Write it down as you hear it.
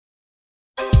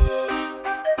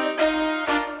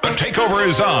takeover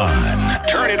is on.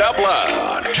 Turn it up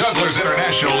loud. Jugglers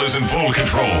International is in full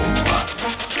control.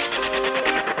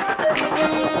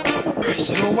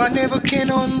 So I never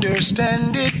can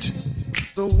understand it,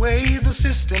 the way the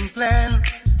system planned.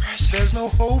 There's no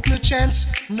hope, no chance,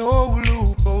 no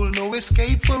loophole, no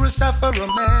escape for a sufferer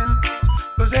man.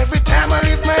 Cause every time I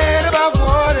lift my head above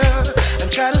water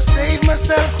and try to save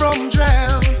myself from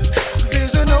drown,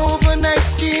 there's an overnight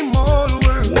scheme all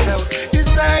worked out,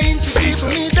 designed to keep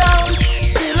me down.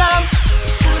 Still I'm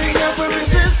putting up a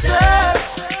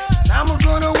resistance. I'm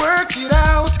gonna work it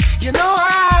out. You know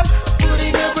I'm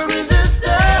putting up a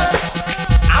resistance.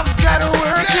 I've gotta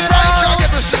work it out.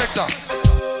 Get the selector.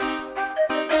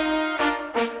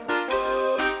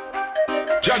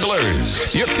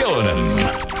 Jugglers, you're killing them.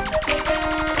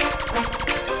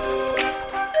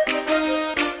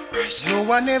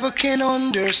 No, I never can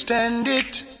understand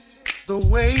it, the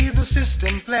way the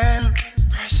system planned.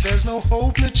 There's no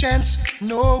hope, no chance,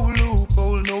 no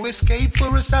loophole, no escape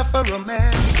for a sufferer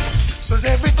man. Cause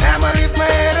every time I lift my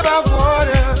head above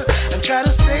water and try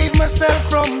to save myself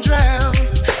from drown,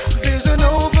 there's an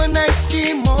overnight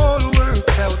scheme all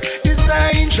worked out,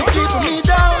 designed to keep me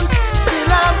down.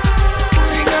 Still I'm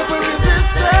putting up a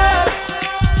resistance.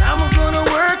 I'm gonna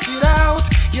work it out.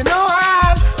 You know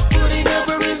I'm putting up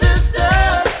a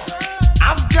resistance.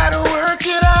 I've gotta work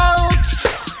it out.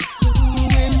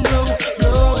 Blowing low,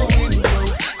 blowing low.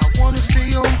 I wanna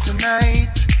stay home tonight.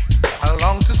 I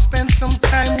long to spend some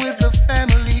time with the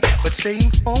family, but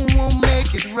staying home won't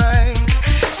make it right.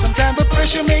 Sometimes the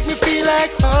pressure make me feel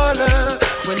like holler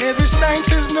when every sign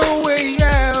says no way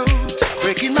out.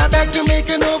 Breaking my back to make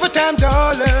an overtime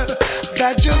dollar,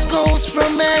 that just goes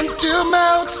from hand to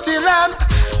mouth. Still I'm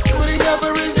putting up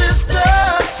a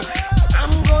resistance.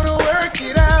 I'm gonna work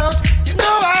it out. You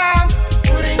know I'm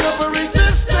putting up a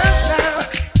resistance now.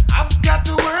 I've got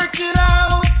to work it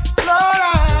out. Lord,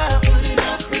 I'm putting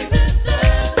up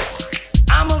resistance.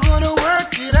 I'm gonna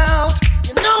work it out.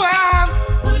 You know I'm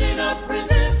putting up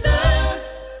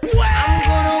resistance. I'm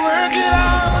gonna work it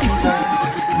out.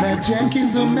 Now Jack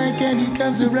is the Mac and he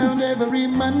comes around every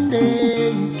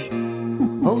Monday.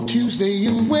 Oh, Tuesday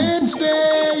and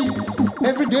Wednesday,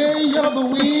 every day of the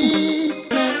week.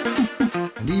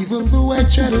 And even though I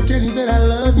try to tell you that I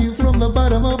love you from the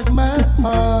bottom of my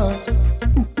heart,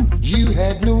 you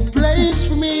had no place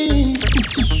for me.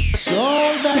 It's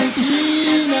all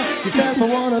vanity. Now you fell for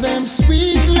one of them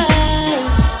sweet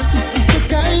lies, the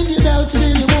kind you doubt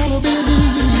still you wanna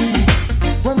believe.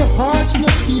 When the heart's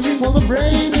not hearing what the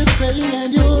brain is saying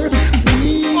and you're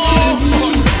weak.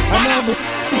 Another.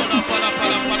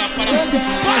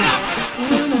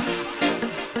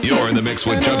 You're in the mix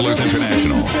with Jugglers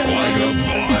International, like a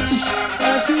boss.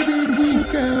 I see big week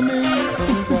coming.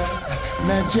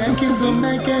 Now Jack is the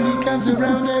Mac and he comes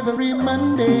around every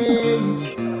Monday.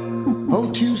 Oh,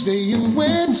 Tuesday and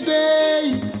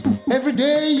Wednesday, every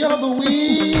day of the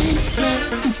week.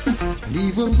 And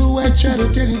even though I try to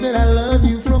tell you that I love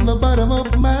you from the bottom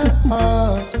of my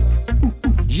heart,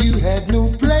 you had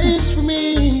no place for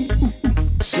me.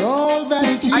 It's all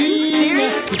vanity.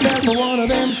 You fell for one of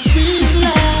them sweet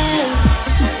lies,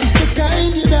 the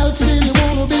kind you doubt still you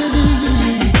wanna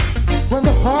believe. When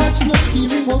the heart's not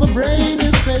hearing what the brain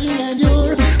is saying and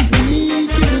you're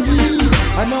weak in the knees.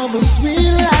 Another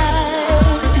sweet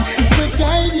lie, the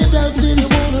kind you doubt still you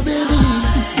wanna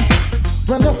believe.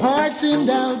 When the heart's in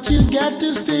doubt, you got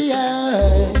to stay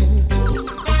out.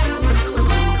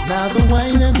 Now the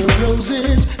wine and the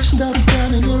roses stopped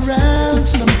coming around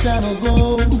some time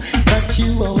ago, but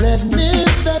you won't admit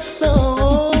that,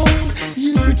 so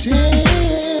you pretend.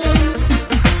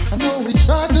 I know it's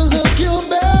hard to look your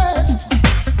best,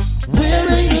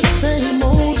 wearing the same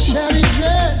old shabby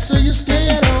dress, so you stay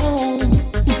at home,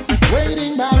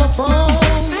 waiting by the phone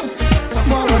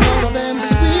for another of them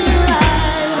sweet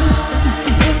lies,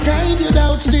 the kind you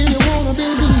doubt still you wanna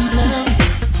believe now.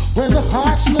 When the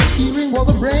heart's not hearing what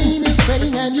the brain is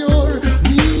saying and you're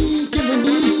weak in the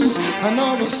knees.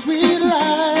 Another sweet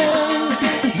lie,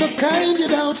 the kind you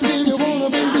doubt still you wanna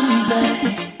believe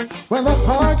that. When the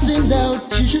heart's in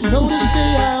doubt, you should know to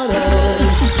stay out of.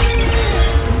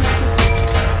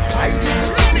 I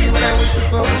didn't see what I was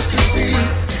supposed to see.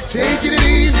 Taking it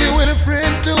easy when a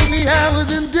friend told me I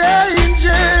was in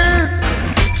danger.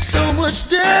 So much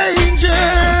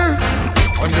danger.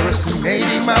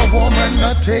 Underestimating my woman,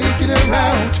 not taking her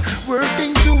out,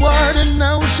 working too hard, and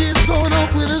now she's going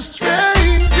off with a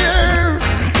stranger,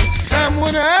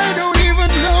 someone I don't even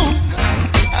know.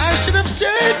 I should have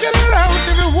taken her out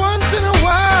every once in a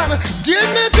while,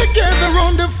 dinner together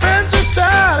on the fancy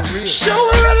style, show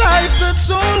her a life that's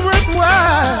all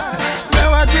worthwhile.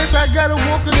 Now I guess I gotta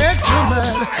walk an extra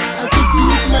mile.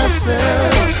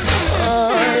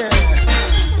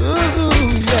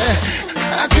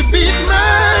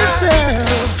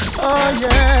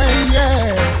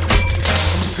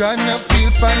 I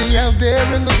feel funny out there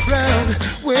in the crowd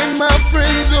when my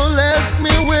friends all ask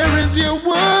me, where is your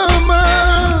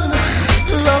woman?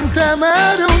 Long time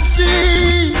I don't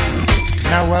see.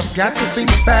 Now I've got to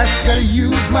think fast, gotta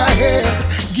use my head,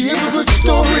 give a good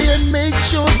story and make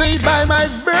sure they buy my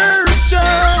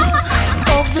version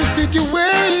of the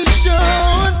situation.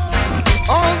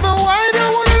 Although I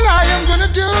don't wanna lie, I'm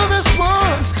gonna do this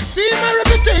once. See my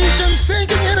reputation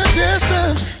sinking in a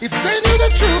distance. If they knew the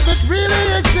truth that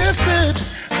really existed,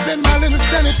 then my little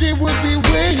sanity would be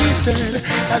wasted.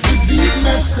 I could beat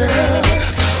myself.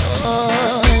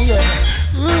 Oh yeah,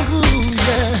 ooh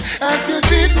yeah. I could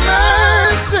beat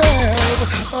myself.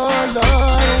 Oh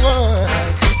Lord,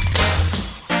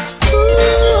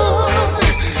 ooh,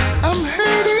 I'm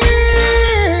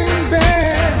hurting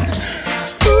bad.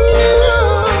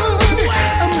 Ooh,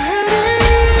 I'm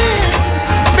hurting.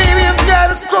 Baby, I've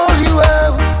gotta call you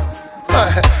out.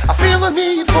 I feel the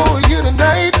need for you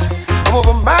tonight. I'm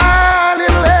over my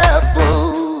little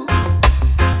apple.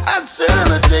 I'd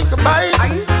certainly take a bite.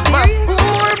 My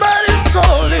poor body's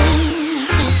calling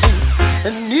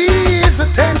and needs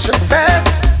attention fast.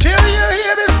 Till you're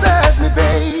here beside me,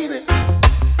 baby.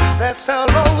 That's how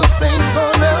long this pain's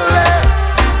gonna last.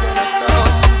 You gotta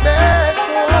come back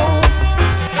home.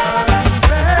 Come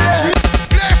back.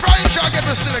 Play French, I'll get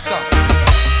the selector.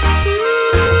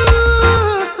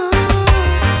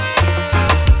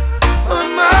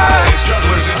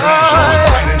 Jugglers International,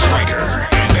 Brandon Stryker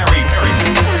and Barry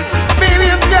Perryman. Baby,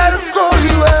 I've gotta call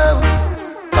you out.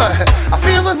 I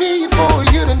feel the need for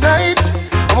you tonight.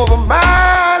 I'm over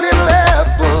my little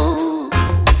apple.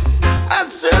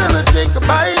 I'd certainly take a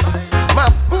bite. My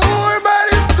poor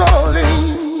body's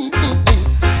calling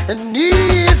and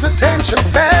needs attention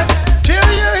fast. Till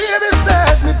you're here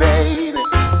beside me, baby.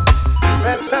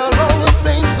 That's how long this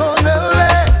pain's gonna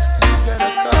last. You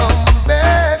gotta come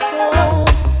back home.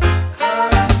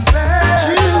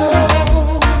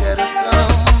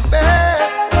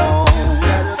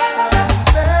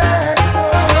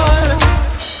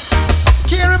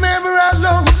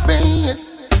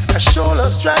 Sure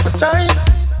lost track of time.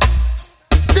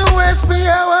 Don't ask me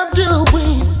how I'm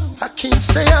doing. I can't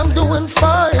say I'm doing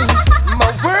fine.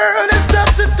 My world is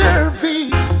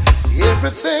topsy-turvy.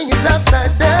 Everything is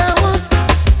upside down.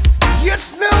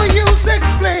 It's no use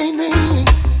explaining.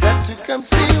 Got to come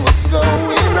see what's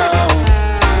going on.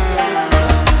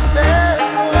 Back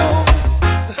home. Oh,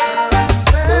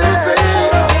 baby,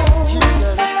 you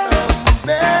gotta come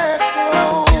back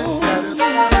home.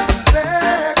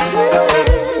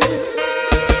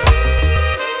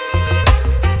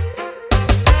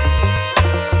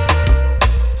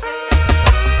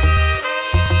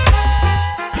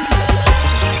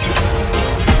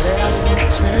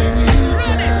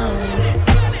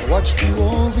 Watched you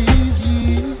all these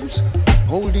years,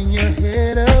 holding your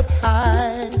head up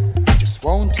high, just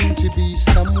wanting to be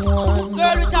someone.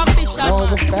 Girl with ambition. All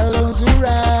the fellows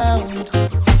around,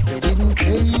 they didn't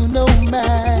pay you no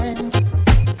mind.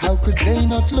 How could they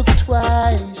not look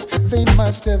twice? They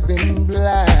must have been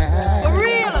blind. For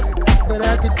real. But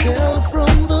I could tell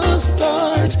from the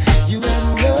start, you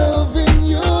had love in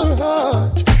your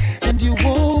heart, and you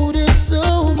wanted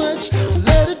so much to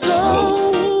let it go.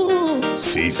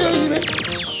 Season. Baby,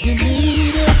 you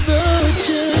needed the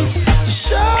chance to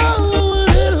show a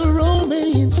little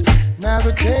romance. Now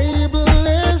the table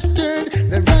is turned,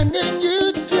 they're running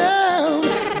you down.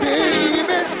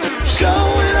 Baby,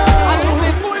 show it all. I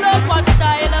will pull up a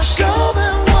style. Show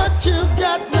them what you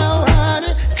got now,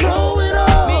 honey. Throw it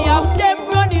all. Me have them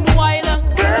running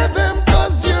wild. Grab them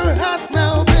 'cause you're hot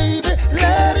now, baby.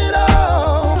 Let it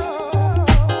all.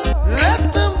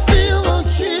 Let them feel the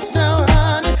heat now,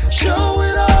 honey. Show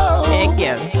it all.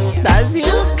 That's you.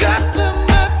 You got them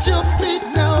at your feet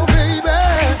now, baby.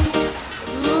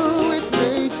 Ooh, it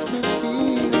makes me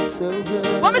feel so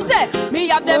good. What me say? Me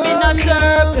have them in a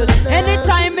circle.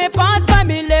 Anytime me pass by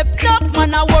me left, enough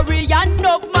man a worry and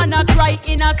enough man a cry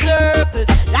in a circle.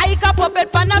 Like a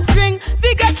puppet on a string.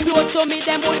 Fi get close to me,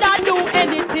 them woulda do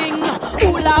anything.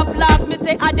 Who laugh last? Me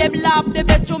say a them laugh the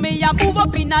best to me. I move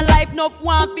up in a life, enough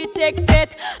want fi take set.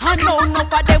 And now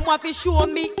enough of them want fi show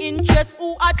me interest.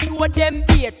 Who a show them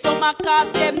bait? Some a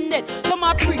cast them net. Some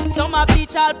a prick, some a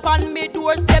bleach all pan me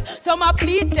doorstep. Some a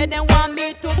plead say them want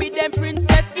me to be them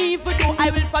princess. Even though I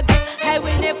will forget, I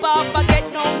will never forget.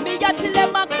 No me a till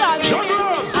them a call me.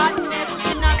 Hotness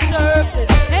in a circle.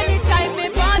 Anytime me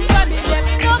pass by me left,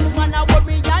 enough man a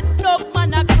worry and enough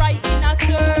man a cry in a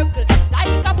circle.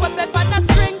 Like a puppet on a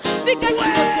string. Fi get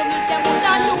close to me, them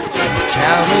woulda do.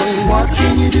 Tell me, what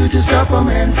can you do to stop a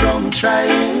man from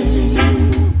trying?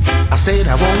 I said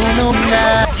I wanna know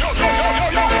now.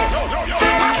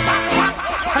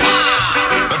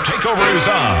 takeover is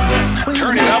on.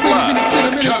 Turn it up loud.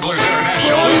 Jugglers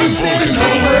International is in full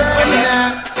control.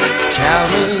 Tell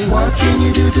me, what can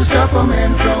you do to stop a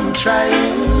man from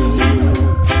trying?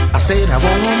 I said I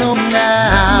wanna know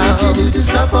now. What can you do to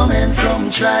stop a man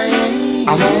from trying?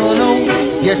 I wanna know,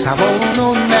 yes I wanna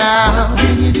know now. What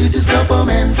can you do to stop a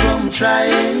man from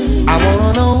trying? I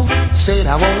wanna know, said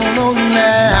I wanna know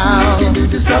now. What can you do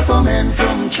to stop a man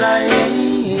from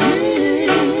trying?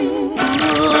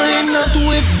 Oh, not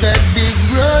with that big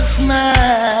broad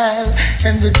smile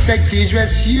and the sexy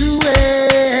dress you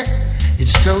wear.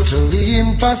 It's totally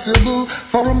impossible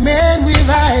for a man with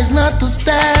eyes not to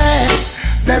stand.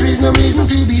 There is no reason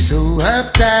to be so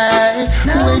uptight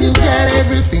when you got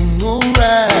everything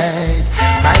alright.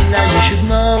 By now you should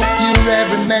know you're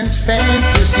every man's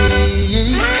fantasy.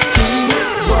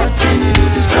 What can you do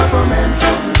to stop a man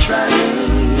from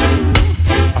trying?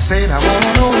 I said I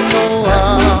wanna know.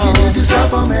 What can you do to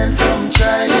stop a man from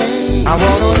trying? I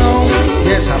wanna know,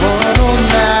 yes I wanna know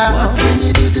now. What can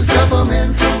you do to stop a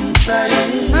man from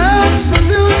trying?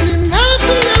 Absolutely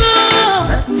nothing at all.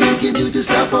 Nothing you can do to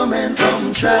stop a man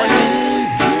from trying.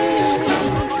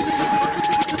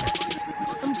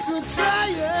 I'm so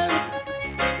tired.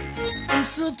 I'm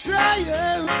so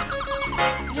tired.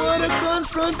 What a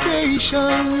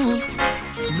confrontation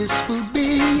this will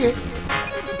be.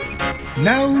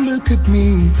 Now look at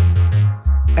me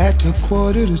at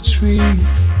 2:45.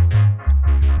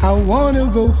 I wanna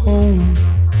go home.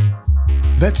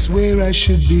 That's where I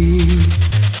should be.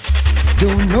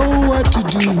 Don't know what to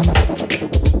do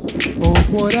or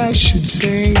what I should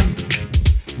say.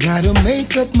 Gotta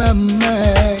make up my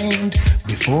mind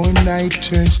before night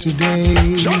turns to day.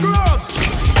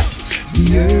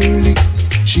 Early,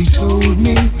 she told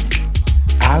me,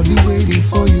 I'll be waiting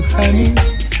for you, honey.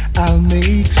 I'll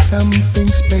make something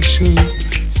special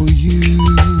for you.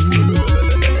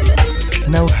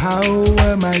 Now how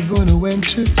am I gonna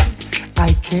enter?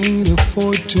 I can't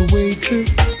afford to wake her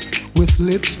with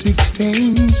lipstick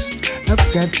stains. I've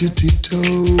got to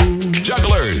tiptoe.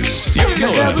 Jugglers, you're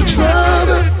killing The it.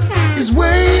 trouble is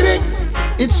waiting.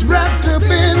 It's wrapped up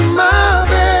in my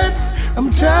bed. I'm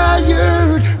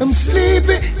tired, I'm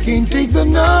sleepy. Can't take the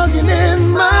noggin in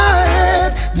my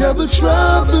head. Double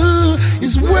trouble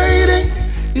is waiting.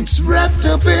 It's wrapped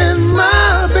up in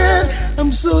my bed.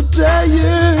 I'm so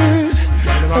tired,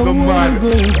 I wanna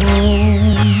go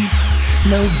home.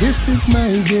 Now this is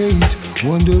my gate.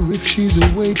 Wonder if she's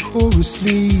awake or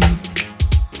asleep.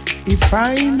 If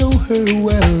I know her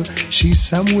well, she's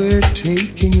somewhere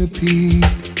taking a peek.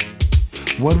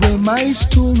 What will my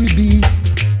story be?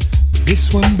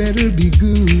 This one better be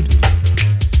good.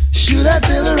 Should I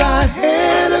tell her I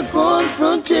had a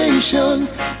confrontation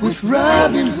with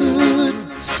Robin Hood?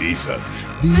 Caesar.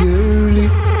 Be early,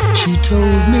 she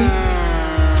told me,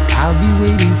 I'll be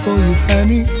waiting for you,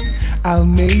 honey. I'll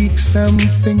make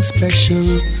something special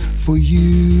for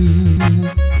you.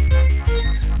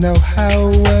 Now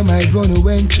how am I gonna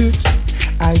enter?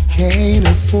 I can't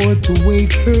afford to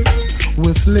wake her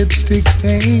with lipstick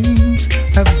stains.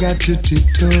 I've got to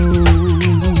tiptoe.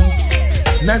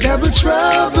 Now double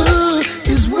trouble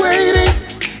is waiting.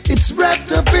 It's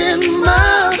wrapped up in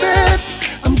my bed.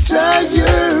 I'm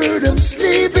tired, I'm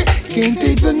sleepy. Can't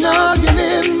take the noggin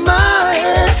in my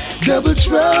head. Double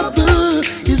trouble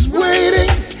is waiting.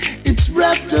 It's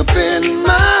wrapped up in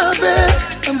my bed.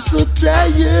 I'm so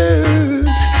tired,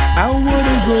 I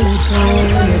wanna go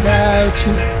home without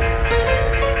you.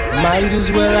 Might as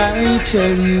well I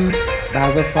tell you by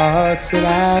the thoughts that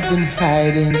I've been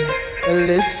hiding. A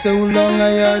list so long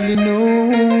I hardly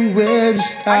know where to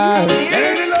start.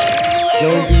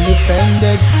 Don't be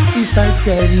offended if I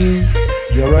tell you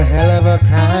you're a hell of a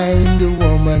kind of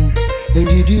woman,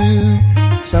 and you do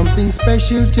something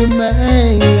special to my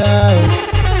heart.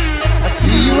 I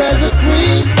see you as a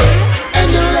queen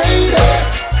and a lady.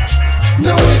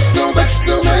 No ifs, no buts,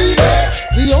 no maybe.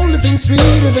 The only thing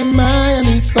sweeter than my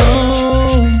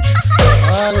honeycomb.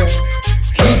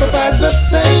 Keep up as the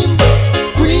same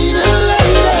queen and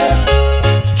lady.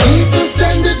 Keep the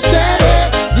standard steady.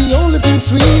 The only thing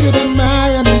sweeter than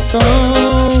my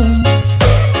honeycomb.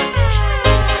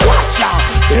 Watch out,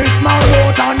 this man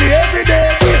wrote on the everyday.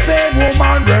 We say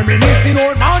woman reminiscing,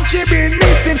 old man she been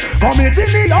missing,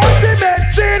 committing the ultimate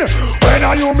sin. When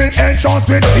are you make entrance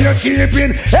with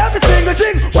safekeeping? Every single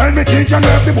thing, when me think you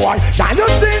love the boy, can you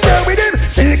still there with him?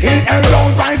 Seeking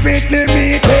around privately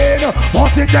meeting.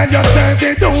 Must you tell yourself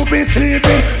that don't be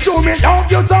sleeping? Show me love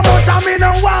you so much, I mean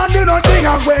no one do nothing.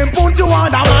 I'm going to put you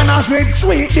on the manners with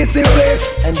sweet discipline.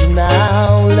 And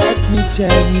now let me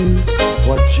tell you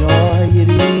what joy it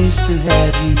is to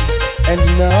have you. And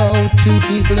now 2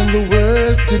 people in the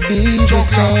world could be the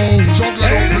same.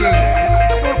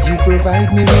 You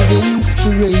provide me with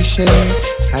inspiration.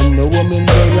 I know I'm in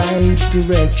the right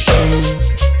direction.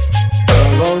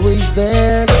 You're always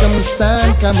there, come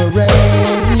sun, come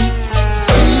rain.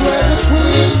 See you as a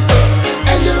queen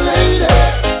and a lady.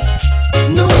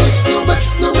 No, it's no, but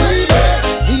it's no lady.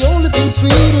 The only thing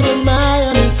sweeter than my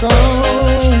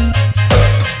honeycomb.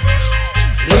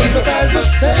 Leave the guys the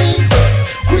same,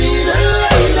 queen and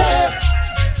lady.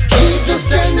 Keep the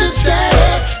standard steady.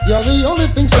 You're the only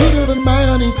thing sweeter than my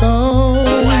honeycomb.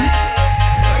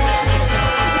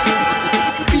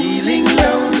 Feeling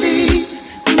lonely,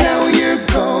 now you're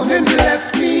gone and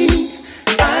left me.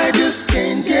 I just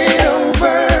can't get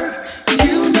over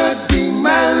you not being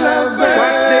my lover.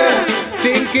 What's this?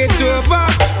 Think it over.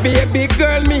 Baby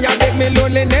girl, me a beg me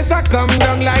loneliness I come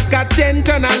down like a tent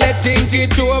and I let think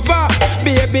it over.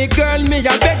 Baby girl, me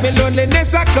a beg me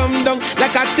loneliness I come down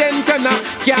like a tent and I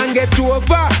can't get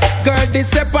over. Girl, this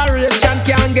separation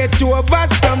can't get over.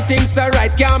 Some things are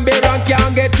right, can't be wrong,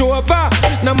 can't get over.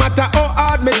 No matter how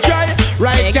hard me try,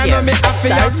 right? You know me have to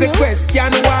ask the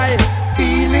question why.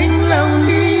 Feeling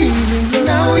lonely,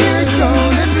 now you're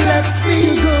gone and left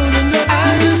me.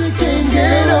 I just can't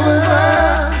get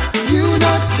over you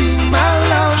not being my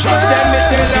lover. Let me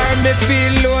tell her me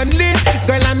feel lonely.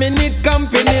 Girl, I me need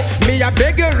company. Me a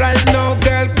beg you right now,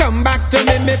 girl, come back to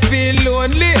me. Me feel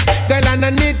lonely. Girl, and I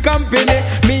need company.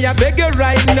 Me a beg you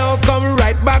right now, come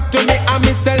right back to me. I'm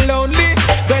Mr. Lonely.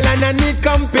 Girl, and I need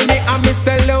company. I'm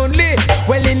Mr. Lonely.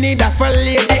 Well, you need a for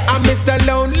lady. I'm Mr.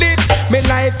 Lonely. Me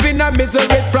life in a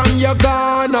misery from your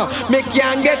gone. Me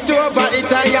can't get over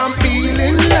it. I am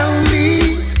feeling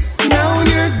lonely. Now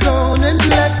you're gone and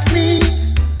left me.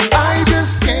 I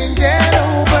just can't get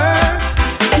over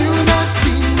you not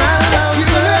being my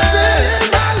lover.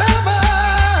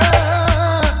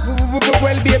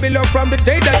 Well, baby, love, from the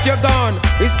day that you're gone,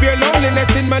 it's pure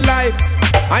loneliness in my life.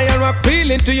 I am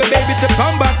appealing to you, baby, to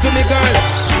come back to me, girl.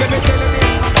 Let me tell you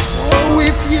this. Oh,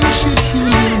 if you should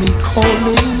hear me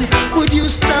calling, would you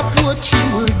stop what you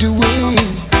were doing?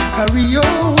 Hurry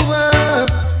over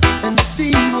and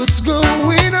see what's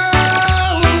going on.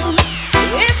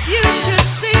 Should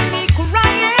see me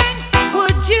crying,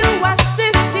 would you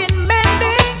assist in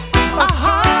mending a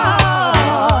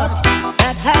heart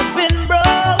that has been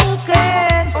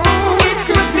broken? Oh, it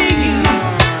could be you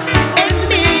and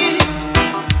me,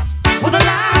 with a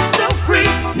life so free,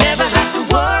 never have to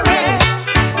worry.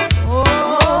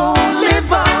 Oh,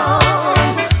 live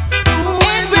on.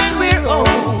 And when we're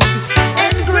old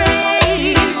and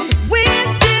gray, we're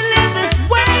still in this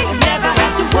way, never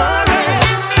have to worry.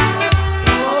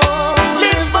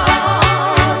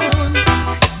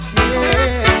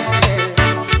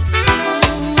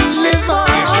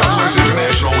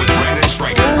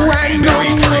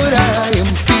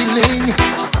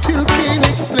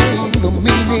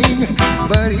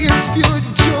 But it's pure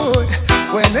joy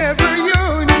whenever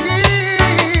you're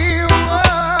near.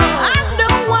 I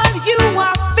know what you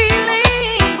are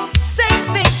feeling. Same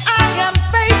thing I am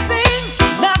facing.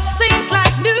 Love seems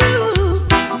like new.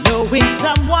 Knowing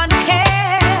someone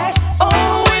cares.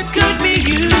 Oh, it could be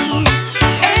you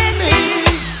and me.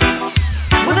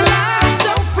 With a life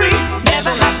so free,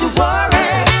 never have to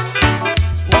worry.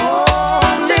 Oh,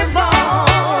 live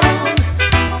on.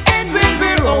 And when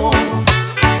we're old,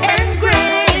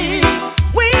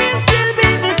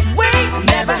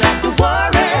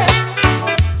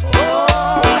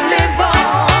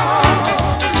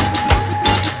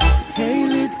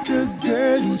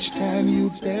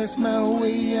 my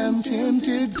way, I'm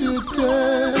tempted to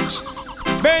touch.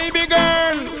 Baby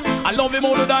girl, I love you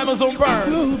more than diamonds on pearl.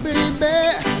 Oh, baby,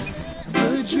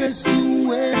 the dress you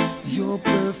wear, your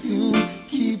perfume,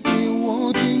 keep me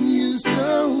wanting you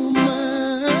so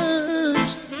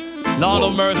much. Lord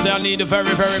of mercy, I need the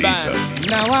very, very bad.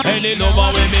 Now any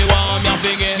lover with me want, me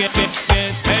forget, get.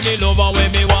 Any lover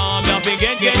with me want, me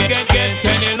forget, get.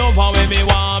 Any lover with me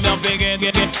want, me forget,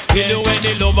 get. You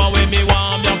any lover with me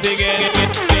want, me forget,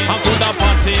 get. I could have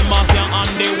party Marcia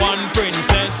and the one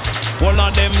princess. All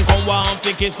of them come want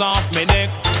to kiss off me neck.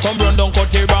 Come run down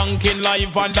cut the ranking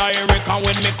live and direct. And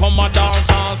when me come a dance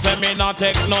and say me not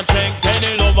take no check.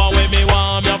 Any lover with me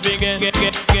want, me forget, get.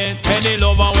 Any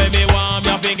lover with me want,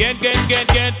 me forget, get.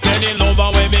 Any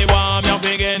lover with me want, me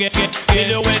forget, get. Kill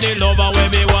you any lover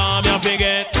with me want, me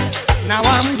forget. Now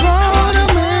I'm gonna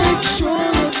make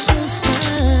sure that this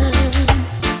time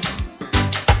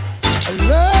a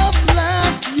love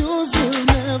like yours will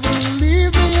never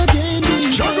leave me again.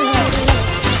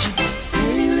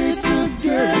 Hey, little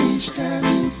girl, each time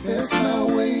you pass my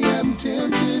way, I'm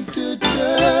tempted to touch.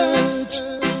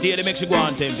 make she go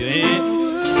and tempt you, eh?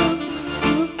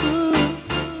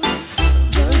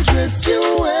 The dress you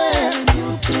wear,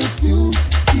 your perfume,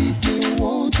 keep me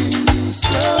wanting you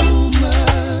so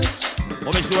much.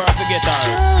 Oh, make sure I forget her.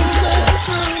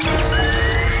 So much.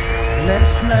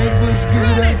 Last night was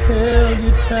good, I held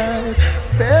you tight,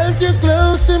 felt you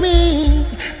close to me.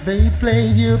 They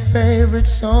played your favorite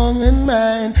song and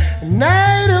mine, a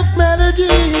night of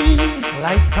melody.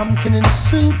 Like pumpkin and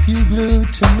soup you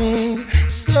glued to me,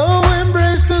 so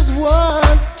embraced as one.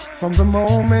 From the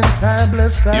moment I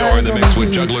blessed eyes You're in the mix on with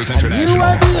you, Jugglers I knew International.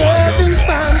 I'd be having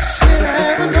fun. And I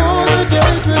have another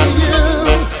date with you,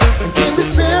 and can we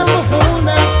spend the whole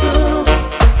night through?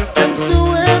 I'm so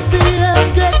happy I've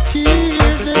got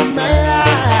tears in my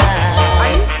eyes.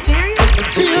 Are you serious? It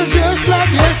feels just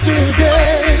like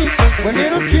yesterday when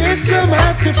little kids come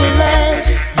out to play.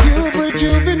 You've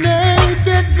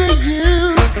rejuvenated the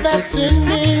youth that's in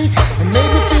me and made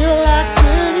me feel like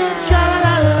singing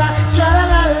tra-la-la-la,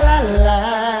 tra-la-la-la-la.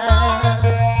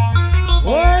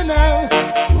 Oh now,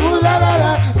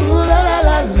 ooh-la-la-la,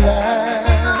 ooh-la-la-la-la.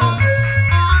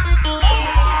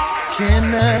 Can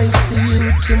I see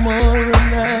you tomorrow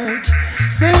night?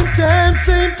 Same time,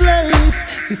 same place.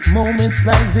 If moments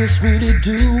like this really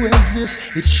do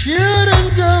exist, it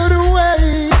shouldn't go to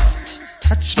waste.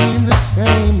 Touch me in the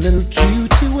same little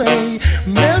cute way,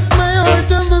 melt my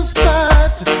heart on the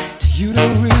spot. You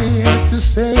don't really have to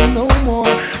say no more,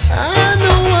 I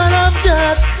know what I've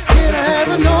got. Can I have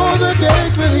another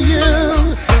date with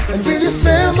you and really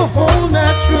spend the whole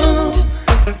night through?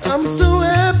 I'm so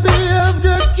happy I've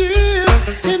got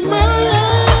tears in my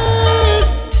eyes.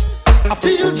 I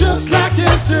feel just like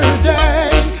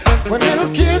yesterday when little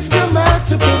kids come out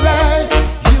to play.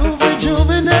 You've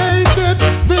rejuvenated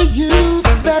the youth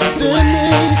that's in me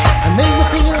and made me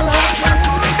feel like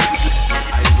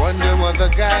I wonder what the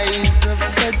guys have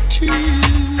said to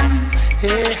you.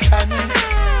 Hey honey,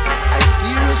 I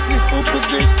seriously hope what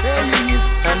they're saying is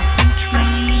something true.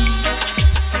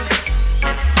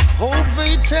 Hope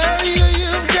they tell you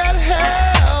you've got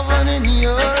heaven in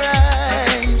your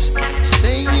eyes.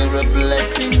 Saying you're a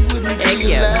blessing wouldn't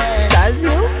be a lie. Does you?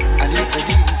 And if they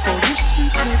didn't call you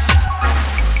sweetness,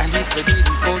 and if they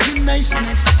didn't call you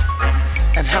niceness,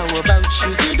 and how about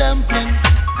sugar dumpling,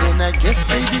 then I guess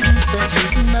they didn't tell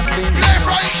you nothing. Left,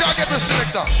 right, y'all get the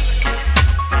selector.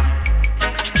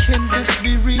 Can this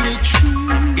be really true?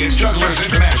 It's Jugglers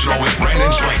International with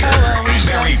Brandon Stranger and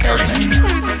Barry Perryman.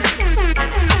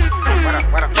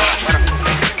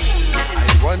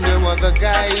 I wonder what the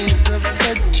guys have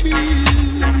said to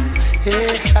you.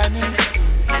 Hey honey,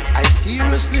 I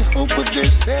seriously hope what they're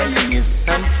saying is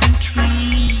something true.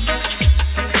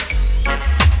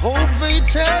 Hope they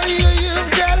tell you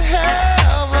you've got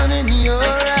heaven in your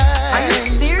eyes. Are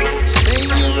you serious? Saying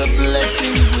you're a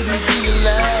blessing wouldn't be a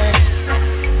lie.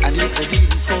 And if they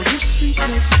didn't call you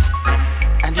sweetness,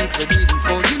 and if they didn't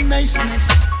call you niceness,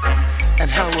 and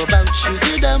how about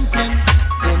sugar dumpling,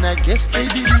 then I guess they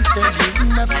didn't tell you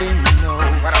nothing, no.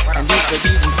 And if they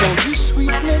didn't call you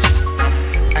sweetness,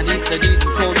 and if they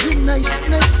didn't call you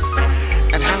niceness,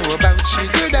 and how about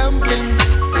sugar dumpling,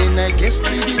 then I guess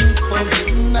they didn't call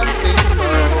you nothing, no.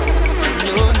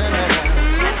 No, no, no, no.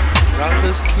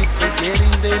 Brothers keep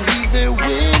forgetting they leave their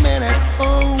women at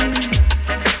home.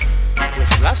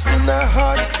 With lust in their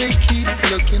hearts, they keep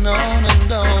looking on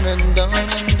and on and on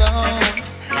and on.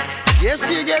 Guess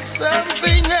you get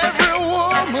something every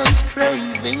woman's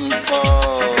craving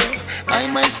for. I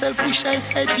myself wish I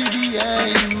had you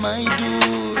behind my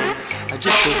door. I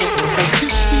just don't want to call you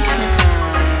sweetness,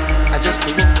 I just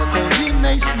don't want to call you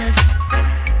niceness.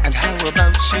 And how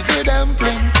about sugar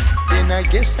dumpling? Then I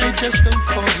guess I just don't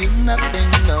call you nothing,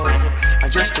 no. I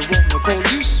just don't want to call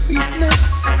you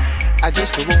sweetness, I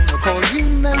just don't want to call you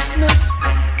niceness.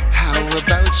 How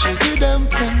about sugar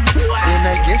dumpling? Then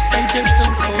I guess I just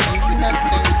don't call you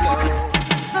nothing, no.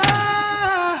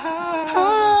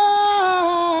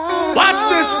 Watch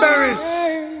this, Beres.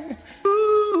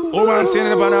 Woman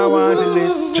singing about I want to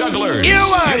list. Jugglers,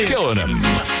 you're killing them.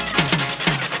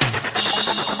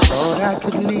 Thought I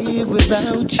could live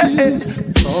without you.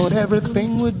 Thought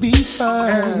everything would be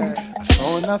fine. I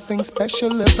saw nothing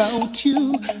special about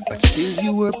you, but still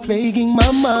you were plaguing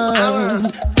my mind.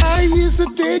 I used to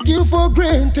take you for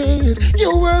granted.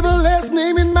 You were the last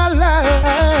name in my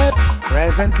life.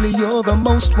 Presently you're the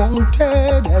most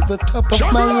wanted at the top of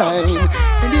my line.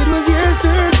 And it was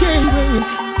yesterday when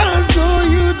I saw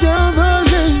you down the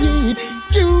lane.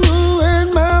 You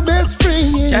and my best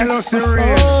friend. Jealousy my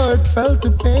real. heart felt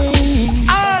the pain.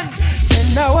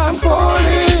 And now I'm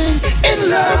falling in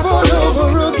love all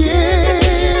over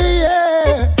again.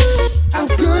 Yeah. How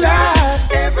could I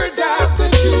ever doubt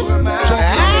that you were mine?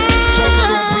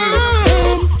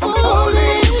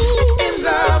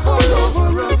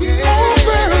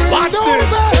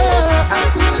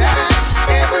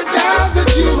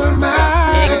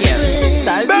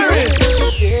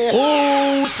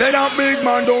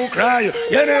 man, don't cry.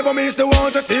 You never miss the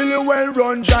water till you well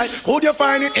run dry. Could you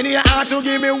find it in your heart to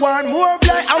give me one more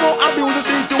blight? I won't abuse the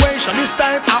situation, this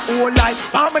time I won't lie.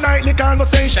 On my nightly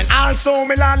conversation, also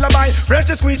me lullaby. Fresh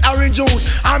squeeze orange juice,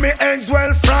 and me eggs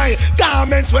well fried.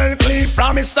 Garments well clean,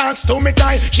 from me socks to me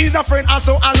tie. She's a friend,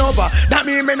 also a lover, that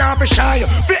mean me not be shy.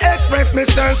 Fi express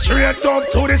myself straight up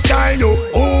to the sky. You,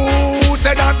 ooh,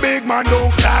 say that big man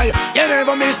don't cry. You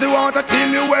never miss the water till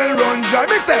you well run dry.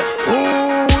 Me say,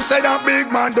 ooh, say that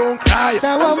big man don't cry.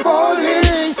 Now I'm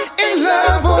falling in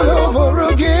love all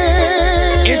over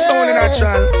again. It's only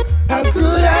natural. How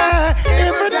could I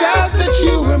ever doubt that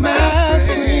you were my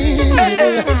friend? But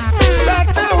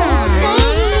now I'm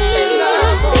falling in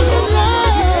love all over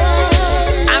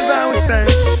again. As I was saying,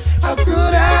 how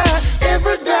could I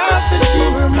ever doubt that you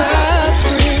were my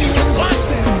friend? what's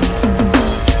this?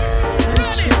 I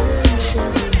cherish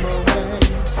every moment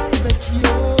that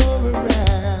you're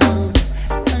around.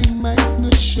 I might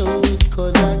not show it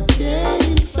 'cause I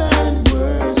can't find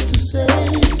words to say.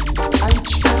 I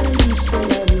try to say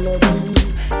I love you,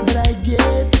 but I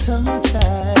get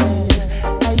tongue-tied.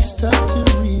 I start to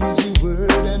read your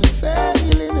word and fail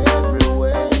in every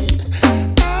way.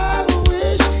 I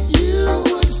wish you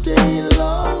would stay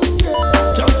longer.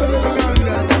 Just a little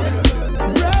longer.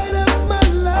 Bright up my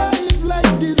life like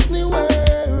Disney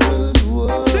World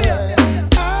would.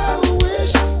 I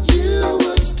wish you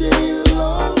would stay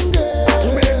longer. To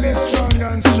make me stronger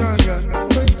and stronger.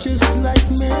 But just like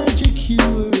magic you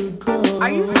were gone.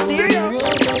 Are you serious?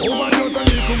 Oh man, just a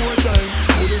little more time.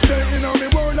 Would you say in on me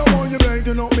world, I want you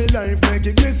brighten up me life. Make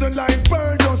it glisten like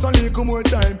pearl, just a little more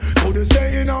time. Would you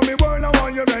stay in on me world, I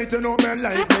want you brighten up my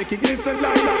life. Make it glisten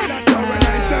like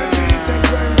paradise and peace and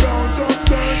grand brown top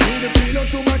turn. Need the pillow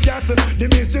to my castle, the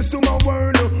mistress to my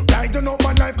world. Brighten up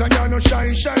my life, can you no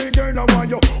shine, shine girl. I want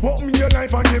you walk me your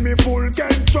life and give me full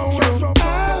control.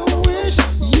 I wish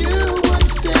you would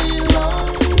stay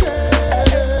longer.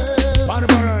 On the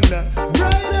veranda.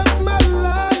 Bright up my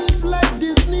life like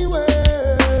Disney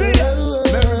World. See ya.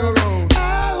 Merry-go-round. I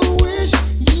wish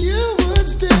you would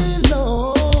stay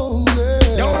longer.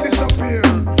 Don't disappear.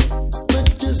 But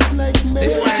just like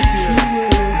magic right here.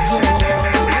 you were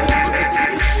gone.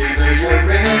 It's either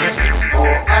you're in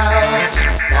or out.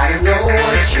 Gotta know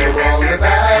what you're all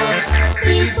about.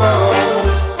 Be bold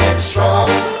and strong.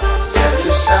 Tell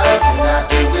yourself you're not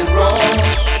doing wrong.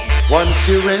 Once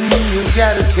you're in, you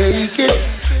gotta take it.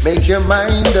 Make your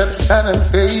mind up, son, and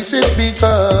face it,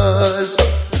 because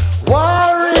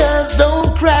warriors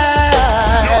don't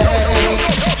cry.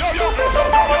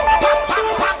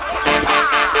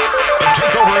 The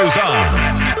takeover is on.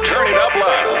 Turn it up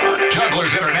loud.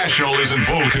 Jugglers International is in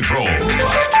full control.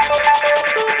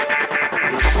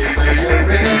 It's either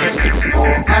you're in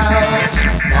or out.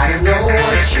 Gotta know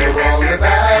what you're all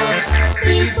about.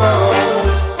 Be bold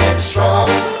and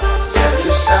strong. Tell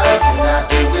yourself you're not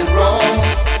doing wrong.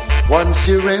 Once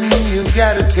you're in, you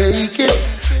gotta take it.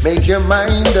 Make your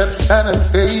mind up, son, and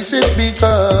face it,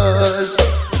 because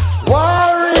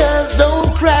warriors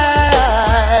don't cry.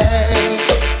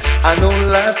 I know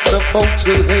lots of folks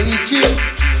will hate you,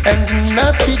 and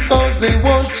not because they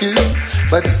want to,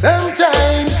 but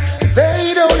sometimes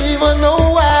they don't even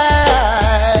know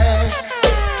why.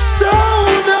 So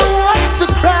don't watch the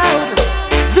crowd.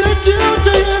 Their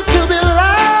duty is to be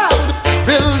loud.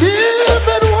 Believe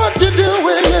in what you're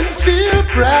doing and feel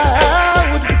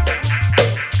proud.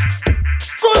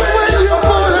 'Cause when you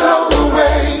fall along the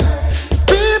way,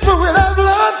 people will have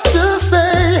lots to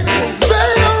say. They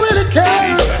don't really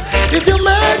care if you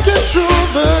make it through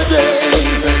the day.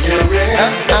 You're in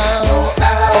or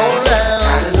out.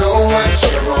 Gotta know what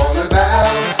you're all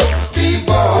about. Be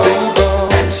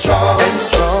bold and strong.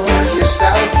 Tell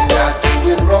yourself you're not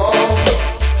doing wrong.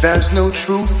 There's no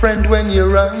true friend when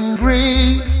you're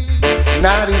hungry,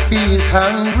 not if he is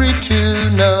hungry too,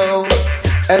 no.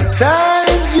 At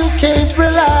times you can't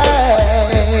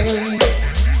rely,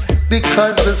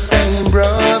 because the same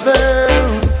brother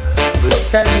will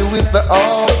sell you with the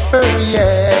offer,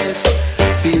 yes.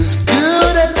 Feels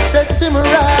good and sets him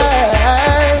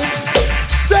right.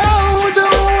 So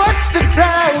don't watch the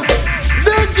crowd.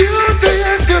 The duty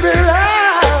is to be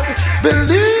loud.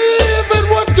 Believe in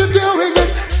what you're doing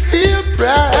and feel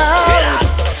proud.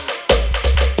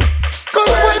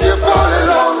 'Cause when you fall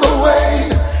along the way,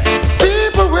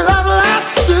 people will have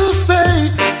lots to say.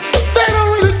 They don't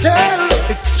really care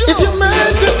if you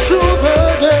make it through the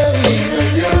day.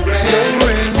 You're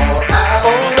in or out.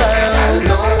 Gotta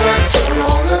know what you're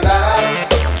all about.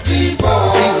 Be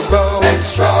bold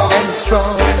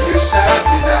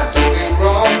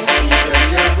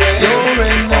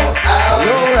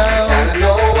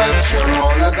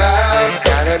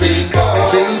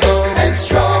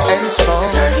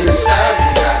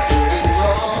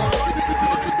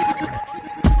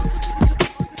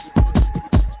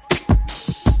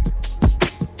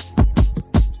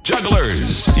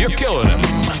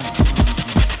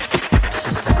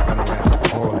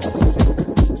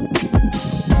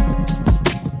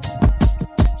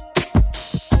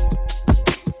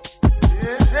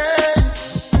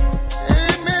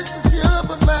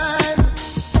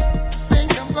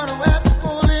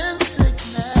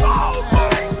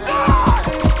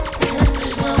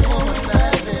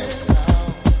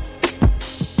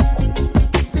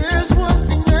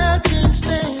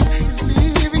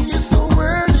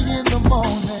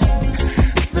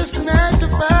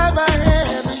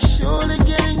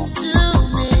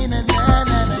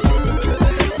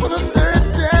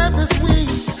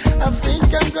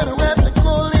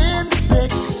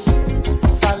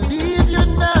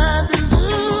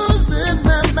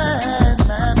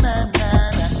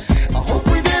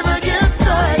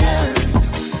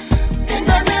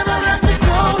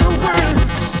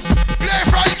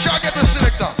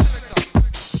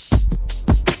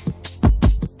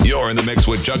mix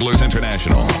with Jugglers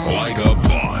International, like a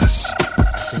boss. I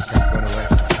think I'm gonna have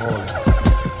to call it.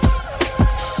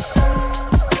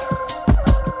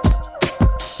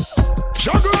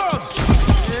 Jugglers!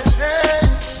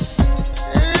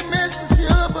 Hey, Mr.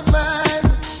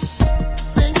 Supervisor,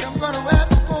 think I'm gonna have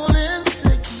to call in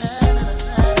sick.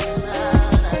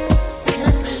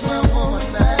 Can't leave my woman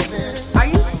like this. Are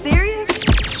you serious?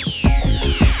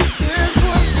 There's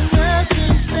one thing I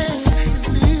can't stand, is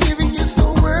leaving you so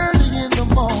early in the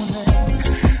morning.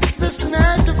 This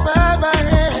 9 to 5 I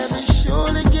have is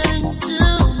surely getting to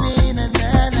me.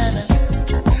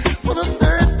 For the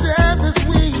third time this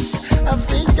week, I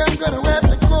think I'm gonna have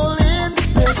to call in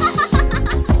sick.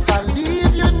 If I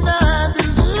leave you now, I'll be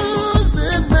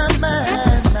losing my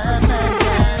mind. I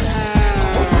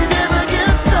hope we never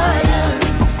get tired,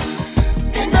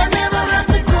 and I never have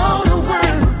to go to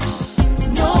work.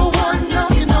 No one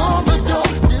knocking on the door,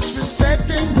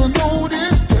 disrespecting the no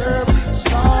disturb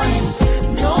sign.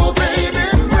 No baby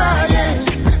crying,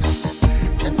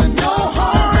 and the no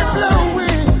horn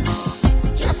blowing.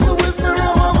 Just the whisper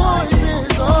of our voices.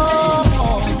 Oh,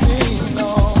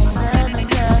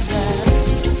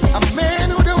 a man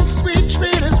who don't sweet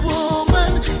treat his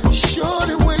woman, he's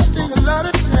surely wasting a lot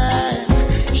of time.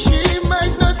 She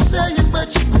might not say it,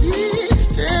 but she needs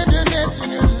tenderness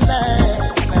in her life.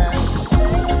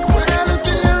 When I look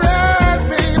in your eyes,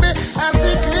 baby, I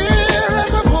see clear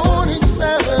as a morning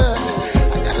sun.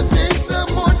 I gotta take some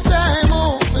more time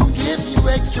off and give you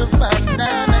extra fun. I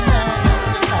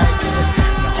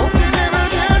hope you never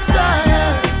get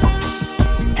tired,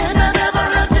 and I never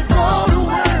have to go to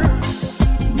work.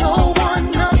 No one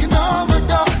knocking on the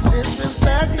door,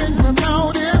 disrespecting the no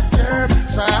disturb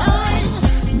sign.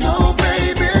 No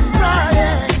baby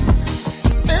crying,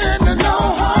 and the no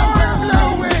horn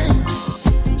blowing.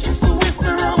 Just the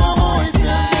whisper of our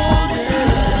voices all day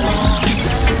long.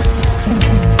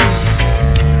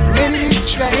 Many did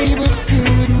try but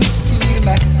couldn't steal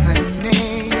my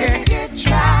honey.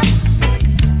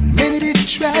 Many did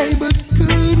try but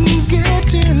couldn't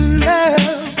get her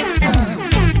love.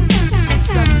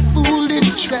 Some fool did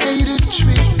try to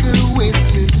trick her with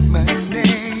his money.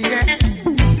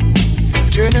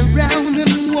 Turn around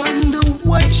and wonder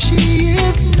what she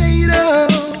is made of.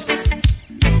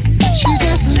 She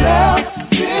just loved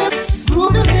this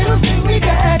groovy little thing we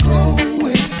got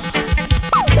going.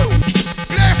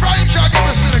 Play Frank Jack, give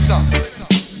me selector.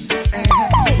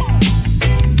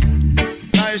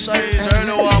 Nice eyes, I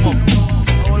know warm up.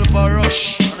 All for rush.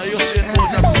 And I used to say,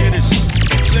 hold up, play this.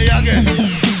 Play again.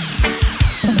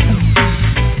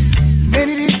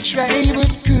 Many did try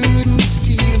but couldn't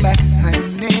steal my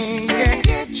honey.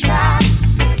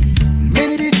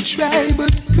 Many did try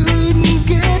but couldn't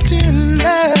get her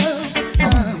love.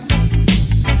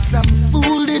 Some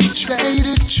fool did try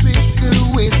to trick her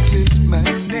with his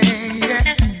money.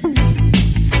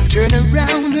 Turn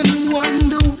around and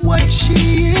wonder what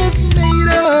she is made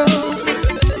of.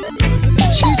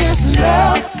 She just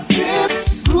loved this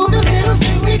groovy little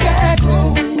thing we got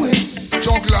going.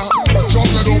 Juggler, don't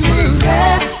It play. will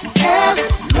last as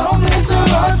long as her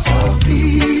heart's are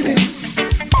beating.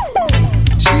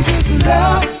 She just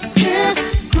loved this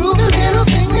groovy little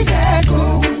thing we got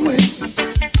going.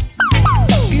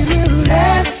 It will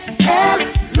last as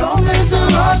long as her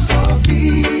heart's are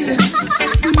beating.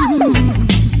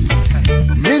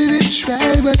 Many did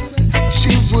try, but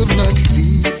she would not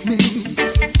leave me.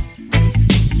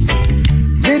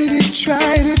 Many did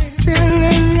try to tell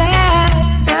her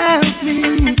lies about me.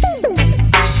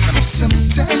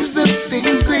 Sometimes the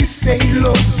things they say,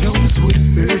 Lord knows, would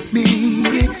hurt me.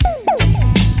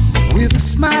 With a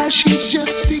smile, she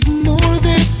just ignored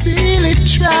their silly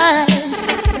tries.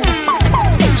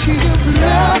 She just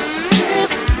loved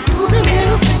this groovy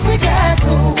little thing we got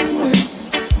going.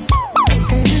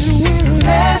 And it will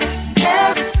last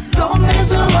as long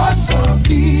as her heart's are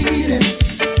beating.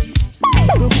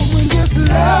 The woman just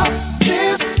loved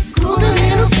this groovy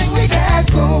little thing we got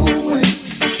going.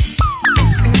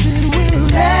 And it will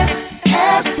last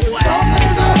as long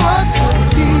as her heart's are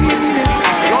beating.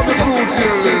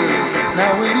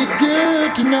 Now ain't it good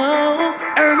to know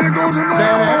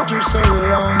that after so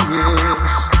long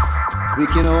years we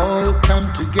can all come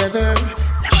together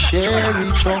to share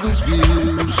each other's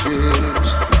views.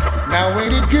 Yes. Now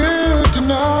ain't it good to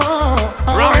know?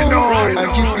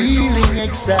 Aren't you feeling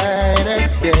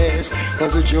excited? Yes,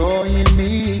 'cause the joy in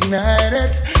me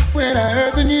ignited when I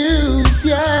heard the news.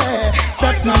 Yeah,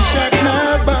 that man shot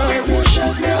my boss,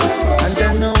 and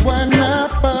then no one my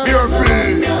boss,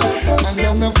 and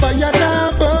then no fire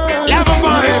my boss, Level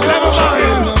mind.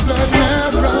 no blood my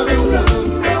brother.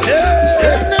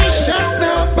 Said no shot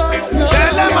my boss, no,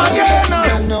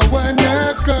 and no one.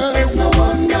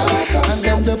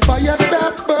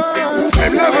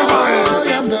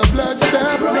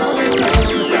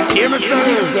 me say,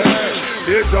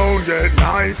 it don't get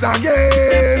nice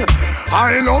again.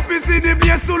 I love to see the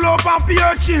place full up of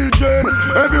your children.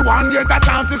 Everyone get a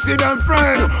chance to see them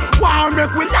friend. One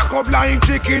make we lock up like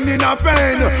chicken in a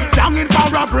pen. Longing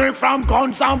for a break from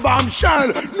guns and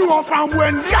bombshell. No from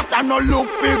when that and no look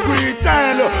for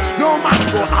greetel. No man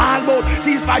go all about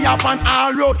ceasefire on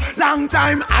all road. Long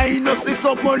time I no see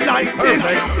something like this.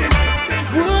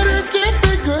 Wouldn't it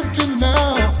be good to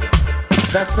know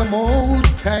that some old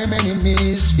time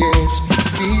enemies, yes,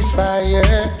 ceasefire.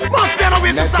 Must be a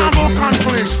way to start a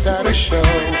conference. Start a show.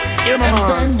 Yeah,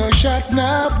 and then no shot,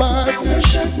 no bus. No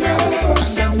shot, no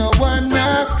bus. And then no one,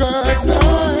 no cause. No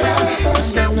one, no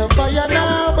fuss. And then no fire,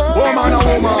 no burn. Woman, oh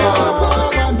woman.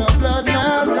 And no blood,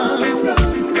 no run.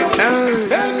 And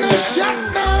then no shot,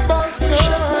 no bus. No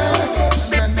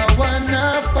and then no one,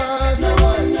 no fuss. No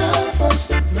one, no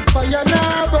fuss. No fire, no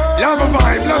burn. Love a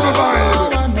vibe, love a vibe.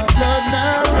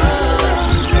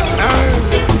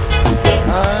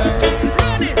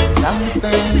 Some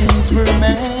things were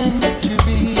meant to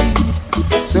be,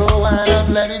 so why not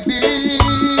let it be?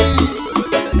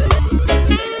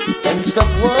 And stop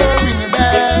worrying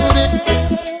about it.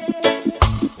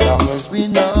 Long as we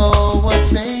know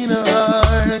what's in our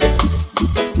hearts,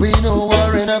 we know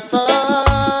we're in our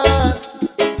thoughts.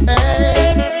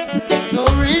 Hey, no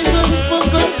reason for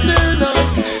concern.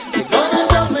 They're gonna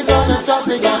talk, they're gonna talk,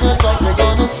 they're gonna talk, they're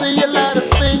gonna say a lot of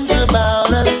things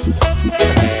about us.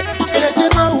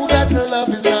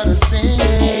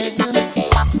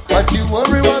 But you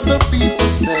worry what the people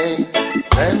say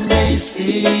when they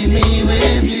see me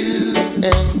with you,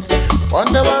 and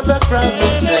wonder what the crowd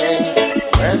will say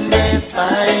when they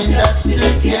find us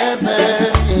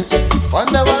together. Yes.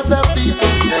 Wonder what the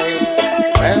people say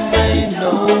when they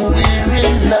know we're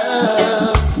in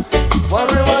love.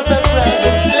 Worry what the crowd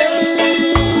will say.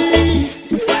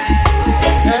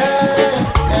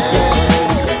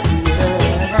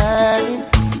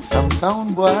 Some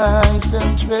sound boys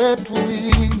and tread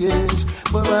yes,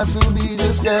 but that's who we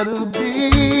just gotta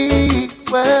be.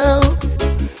 Well,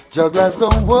 jugglers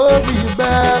don't worry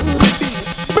about it.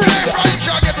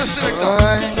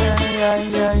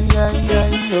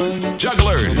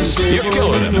 Jugglers, you're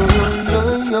killing it.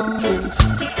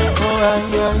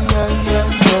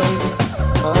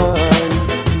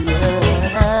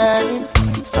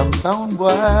 Some sound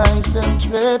boys and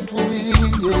tread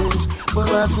wheels, but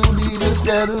that's who we just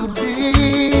gotta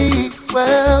be.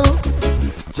 Well,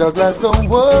 jugglers don't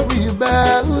worry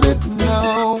about it,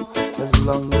 no, as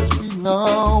long as we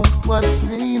know what's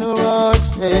in our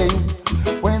hearts, hey.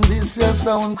 When this your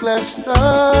sound class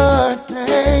start,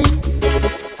 hey,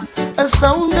 a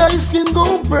sound guys can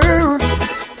go burn.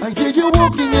 I hear you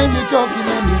walking and you're talking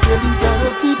and you're telling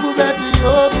other people that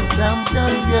you're the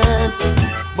champion, yes.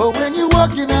 But when you're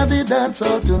walking at the dance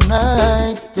hall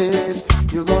tonight, yes,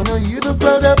 you're gonna hear the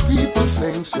crowd of people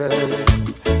sing, say,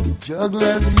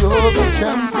 jugglers, you're the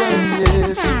champion,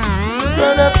 yes.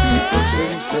 Crowd of people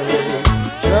sing, say,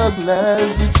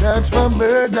 jugglers, you charge for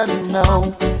murder now.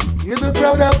 Hear the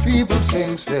crowd of people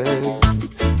sing, say,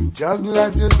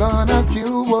 jugglers, you're gonna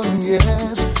kill one,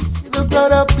 yes. The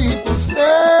crowd of people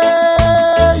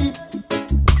say,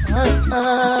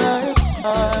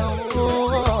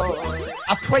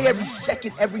 I pray every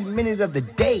second, every minute of the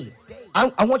day.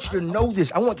 I want you to know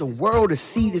this. I want the world to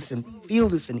see this and feel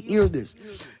this and hear this.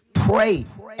 Pray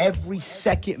every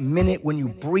second, minute when you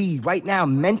breathe. Right now,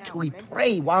 mentally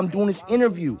pray while I'm doing this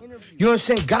interview. You know what I'm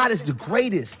saying? God is the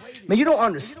greatest. Man, you don't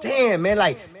understand, man.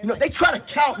 Like, you know, they try to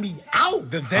count me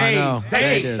out. Like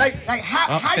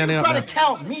how you try to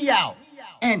count me out?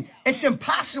 And it's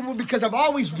impossible because I've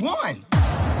always won.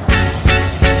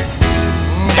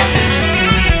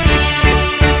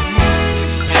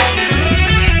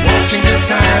 Watching the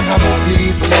time, how the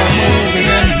people are moving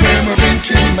and murmuring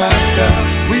to myself,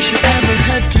 wish it never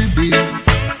had to be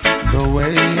the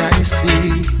way I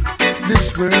see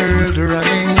this world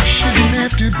running. Shouldn't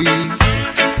have to be,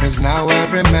 cause now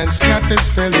every man's cup is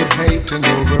filled with hate and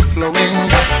overflowing.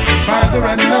 Father,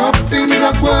 enough things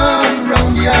are going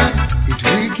round ya, it's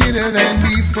wickeder than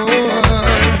before.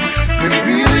 We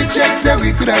really checks that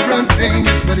we could have run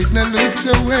things, but it not look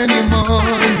so anymore,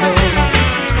 no.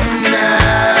 Come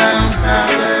down,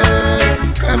 Father,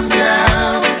 come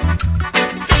down.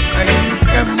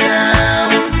 Come down,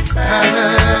 Father,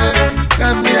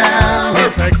 come down.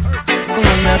 Perfect. Oh,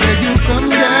 I beg you, come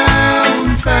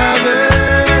down, Father,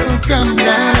 come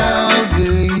down.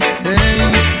 Hey, hey,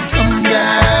 come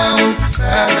down,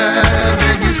 Father, I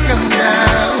beg you, come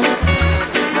down.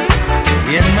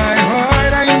 In my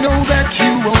heart, I know that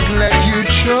you won't let your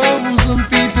chosen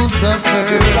people suffer.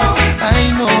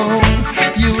 I know.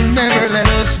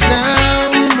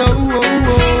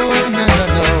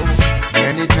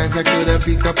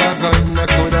 pick up a gun. I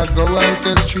coulda go out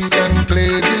the street and play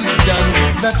the gun.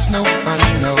 That's no fun,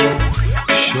 no.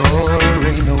 Sure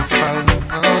ain't no fun,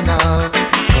 oh no.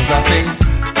 'Cause I think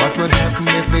what would happen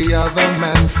if the other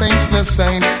man thinks the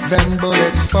same? Then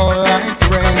bullets fall like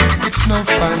rain. It's no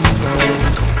fun, no.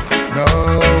 No,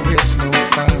 it's no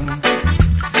fun.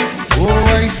 Oh,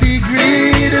 I see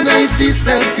greed and I see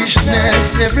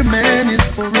selfishness. Every man is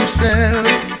for himself.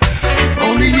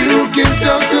 Only you can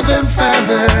talk to them,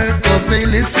 Father, 'cause they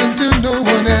listen to no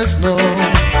one else, no.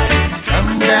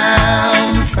 Come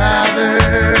down, Father,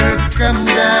 come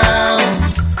down.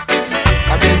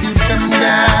 I beg you, come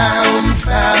down,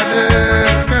 Father,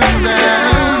 come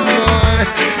down, Lord.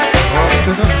 Talk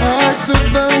to the hearts of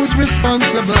those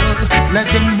responsible. Let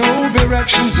them know their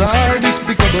actions are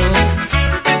despicable.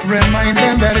 Remind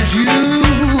them that it's you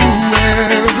who wear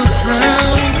the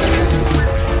crown.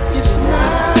 It's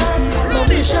not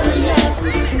officially yet.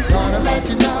 Gonna let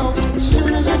you know as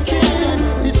soon as I can.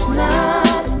 It's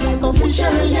not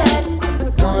officially yet.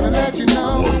 Gonna let you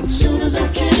know as soon as I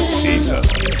can. Caesar.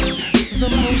 The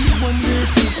most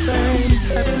wonderful thing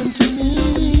happened to me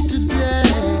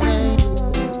today.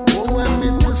 Oh, I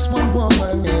met this one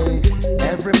woman.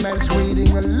 Every man's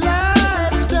waiting a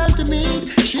lifetime to meet.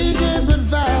 She gave good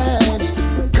vibes,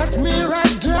 cut me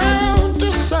right down to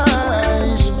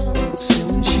size.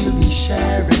 Soon she'll be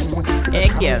sharing the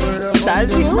comfort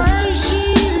of my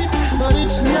sheet. But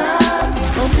it's not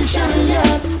officially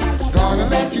yet. Gonna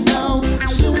let you know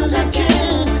as soon as I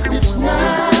can. It's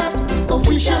not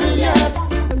officially yet.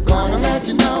 Gonna let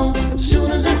you know as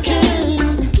soon as I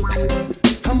can.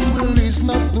 Humble is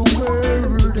not the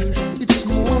word. It's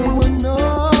more one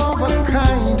of a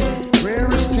kind.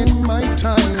 Rarest in my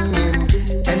time.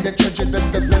 And the treasure that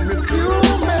the very few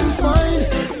men find.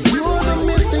 You're the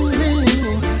missing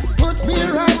link. Put me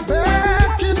right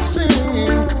back in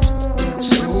sync.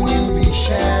 Soon you'll be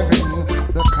sharing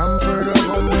the comfort of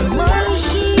under my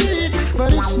sheet.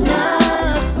 But it's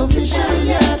not officially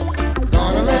yet.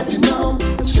 Gonna let you know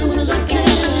as soon as I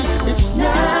can. It's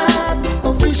not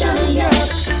officially yet.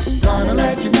 Gonna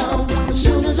let you know as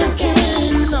soon as I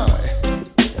can. No.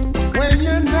 When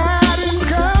you're not in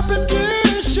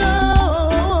competition,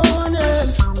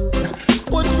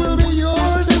 what will be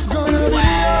yours is gonna be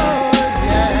yours.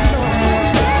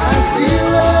 Yeah. I see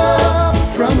love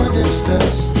from a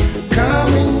distance,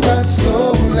 coming but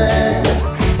slowly.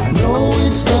 I know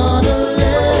it's gonna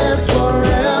last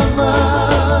forever.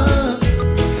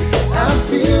 I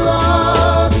feel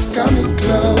what's coming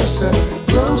closer,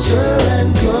 closer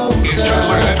and closer.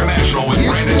 Jugglers International with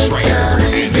Brandon Striker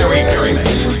and Gary Perryman.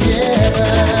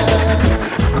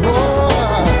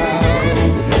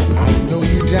 I know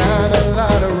you done a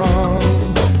lot of wrong,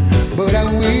 but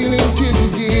I'm willing to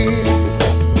forgive.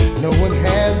 No one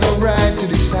has the right to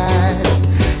decide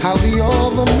how the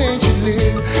other man should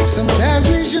live. Sometimes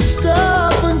we should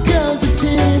stop and count to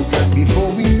 10 before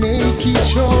we make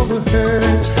each other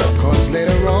hurt. 'Cause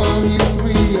later on you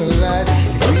realize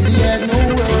it really had no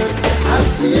worth. I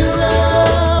see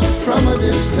love from a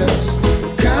distance,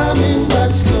 coming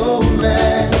but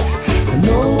slowly. I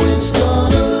know it's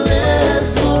gonna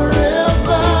last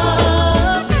forever.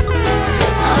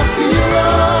 I feel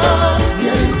us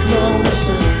getting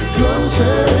closer,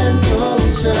 closer and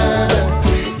closer.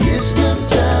 It's the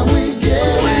time we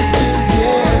get it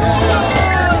together.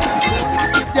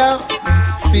 Don't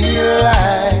feel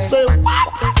like Say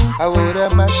what? I would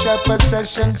have mashed up a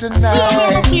session tonight. See, I'm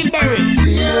never feel Beres.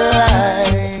 Feel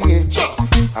like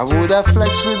I would have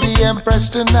flexed with the Empress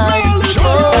tonight.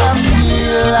 Oh, I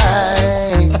feel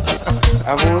like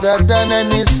I would have done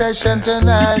any session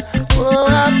tonight. Oh,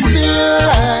 I feel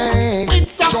like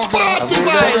It's a party I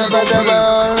would have done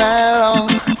all night long.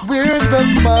 Where's the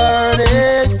party?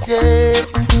 Yeah.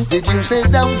 Did you say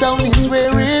downtown is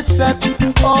where it's at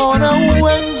on a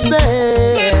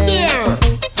Wednesday? there.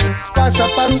 Passa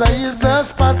Passa is the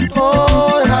spot for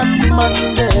hot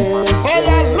Mondays.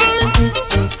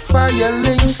 Fire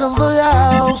links in the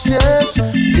house, yes.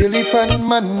 Elephant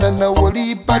man and a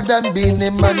woolly pad and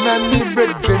beanie man and me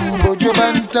brethren Bojo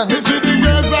Bantan. You see the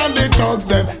girls and the thugs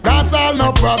them, that's all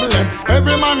no problem.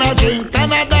 Every man a drink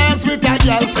and a dance with a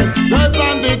girlfriend. Girls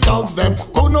and the thugs them,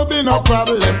 could no be no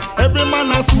problem. Every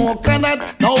man a smoke and a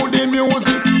now the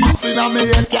music busting on me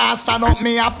head can't stand up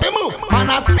me have to move. Man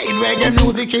a sweet reggae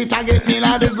music it a get me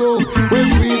like the groove. With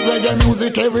sweet reggae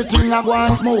music everything a go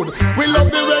on smooth. We love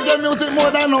the reggae music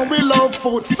more than we love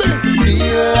food. Sing.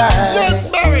 Feel like Yes,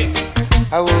 Beres.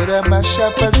 I would have mashed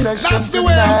up a session That's the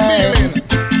way I'm tonight.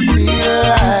 feeling. Feel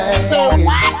like So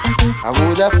what? I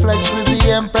would have flexed with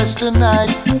the Empress tonight.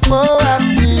 Oh, I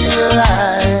feel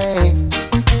like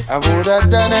I would have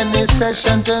done any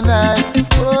session tonight.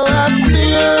 Oh, I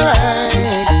feel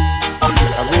like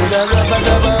I would have rubber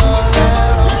double.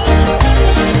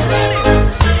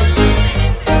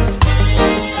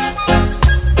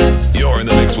 You're in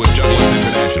the mix with Jugglers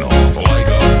International, like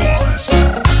a boss.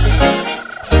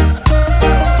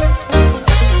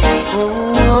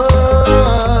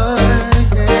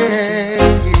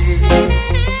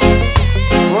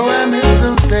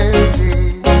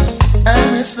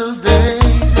 Those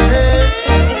days, yeah.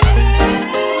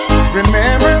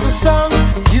 Remember the songs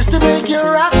used to make you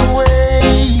rock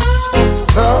away.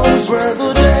 Those were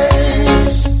the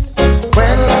days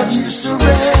when love used to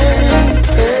reign.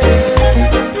 Yeah.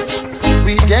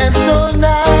 We danced all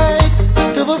night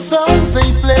to the songs they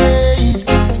played.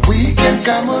 We can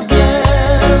come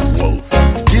again,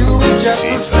 do it just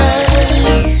the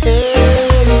same.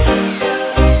 Yeah.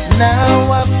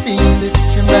 Now I feel it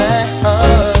in my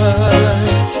heart.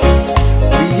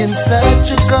 In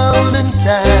such a golden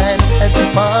time at the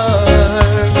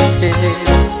park, yes.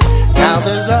 Now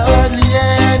there's hardly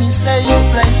any safe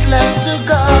place left to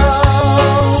go.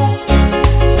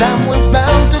 Someone's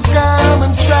bound to come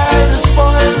and try to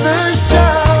spoil the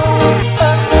show.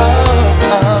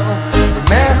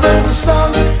 Remember the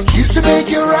songs used to make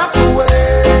you rock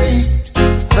away.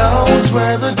 Those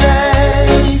were the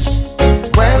days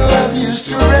when love used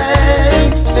to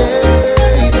reign.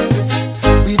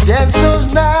 We danced all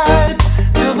night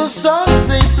to the songs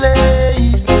they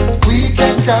play. We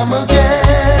can come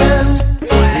again.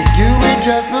 We do it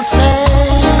just the same.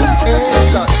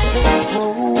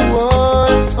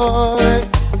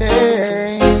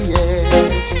 Hey,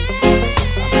 yes.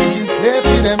 I think you play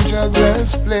for them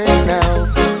jugglers, play now.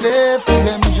 Play for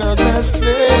them jugglers,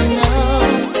 play now.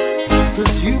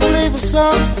 'Cause you play the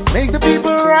songs, make the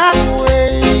people rock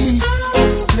away.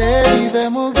 Play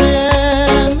them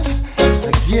again.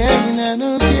 Again and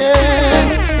again,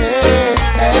 hey,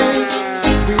 hey.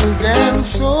 We'll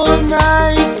dance all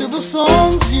night to the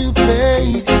songs you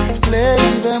play. Play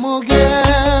them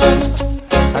again,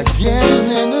 again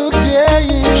and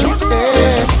again,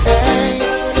 hey,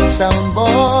 hey. Sound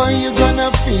boy, you're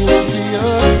gonna feel it to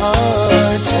your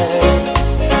heart, hey.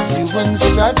 You in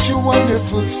such a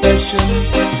wonderful session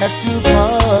at two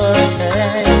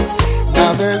parties.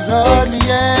 Now there's hardly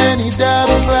any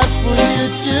dubs left for you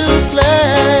to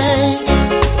play.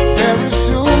 Very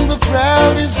soon the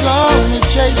crowd is gonna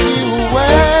chase you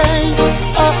away.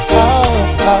 Oh, oh,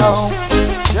 oh.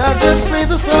 Yeah, just play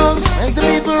the songs, make the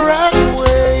people rock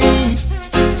away.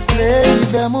 Play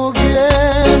them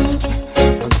again,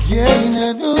 again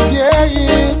and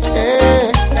again.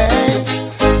 Hey, hey.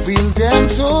 We'll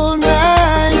dance all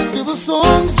night to the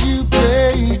songs you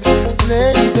play.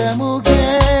 Play them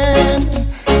again,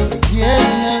 again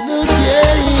and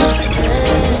again.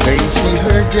 They see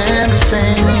her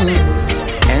dancing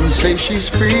and say she's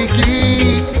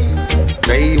freaky.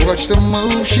 They watch the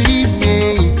move she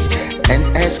makes and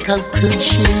ask how good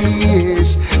she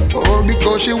is. All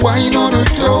because she whine on her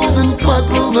toes and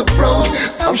puzzle the pros.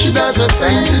 How she does her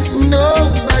thing,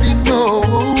 nobody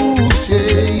knows.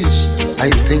 Yes, I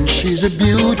think she's a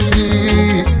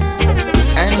beauty.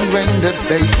 And when the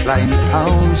bassline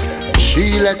pounds,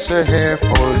 she lets her hair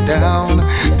fall down.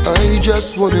 I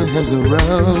just wanna hang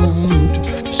around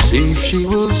to see if she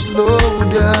will slow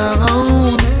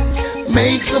down.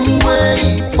 Make some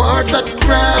way, part that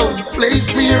crowd,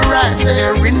 place me right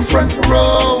there in front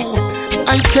row.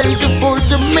 I can't afford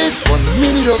to miss 1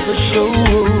 minute of the show.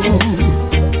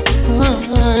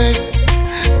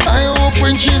 I hope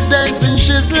when she's dancing,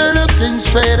 she's looking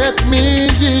straight at me.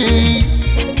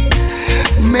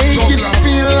 Make it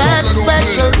feel like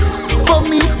special for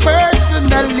me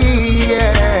personally,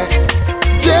 yeah.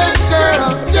 Dance,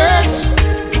 girl, dance.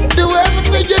 Do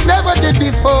everything you never did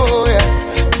before, yeah.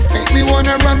 Make me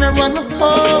wanna run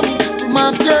home to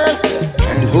my girl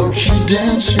and hope she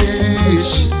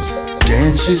dances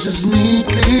as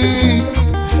neatly.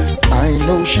 I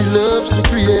know she loves to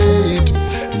create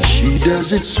and she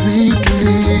does it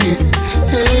sweetly.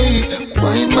 Hey,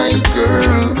 find my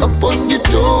girl up on your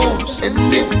toes, and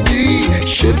if we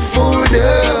should fall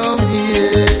down,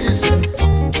 yes,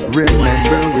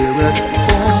 remember we're at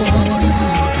home.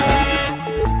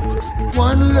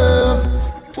 One love,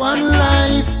 one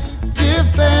life, give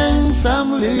thanks I'm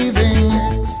living.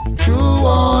 To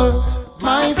all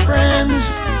my friends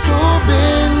who've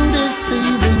been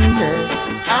deceiving,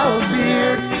 yeah, I'll bear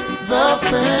the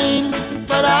pain,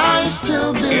 but I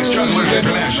still believe. It's Jugglers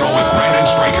International with Brandon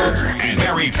Stryker and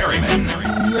Mary Perryman.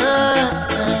 Yeah.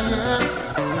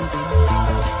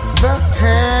 The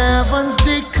heavens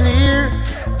declare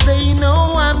they know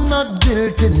I'm not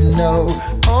guilty, no,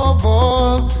 of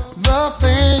all the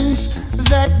things things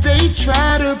that they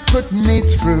try to put me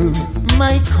through.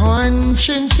 My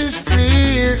conscience is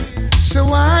clear, so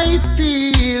I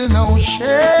feel no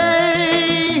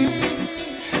shame.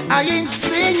 I ain't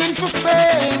singing for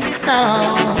fame,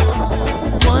 no.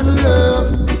 One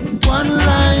love, one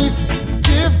life,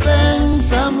 give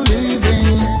thanks I'm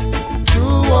living. To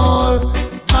all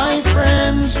my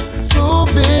friends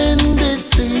who've been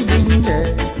deceiving,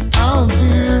 I'll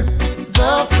bear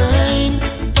the pain,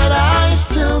 but I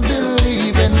still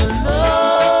believe in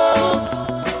love.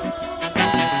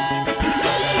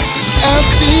 I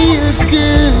feel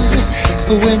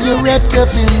good when you're wrapped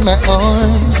up in my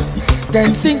arms,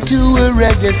 dancing to a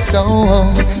reggae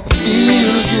song.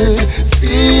 Feel good,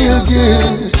 feel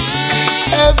good.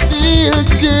 I feel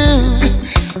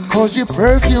good, 'cause your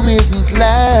perfume isn't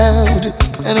loud,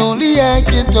 and only I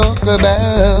can talk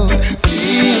about.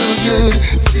 Feel good,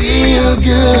 feel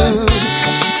good.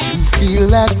 You feel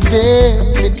like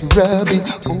velvet rubbing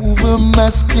over my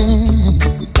skin,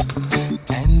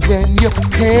 and when your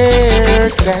hair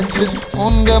dances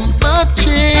under my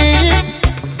chin,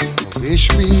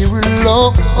 wish we were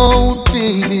alone,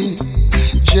 baby,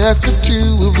 just the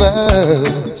two of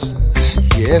us.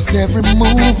 Yes, every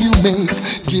move you make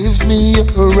gives me a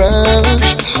rush.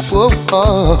 Whoa,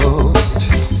 oh.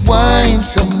 Wine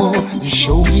some more,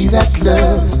 show me that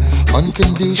love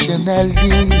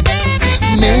unconditionally.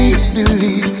 Make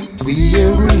believe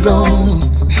we're alone,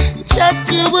 just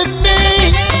you and me.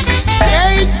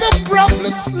 Take the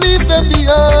problems, leave them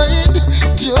behind.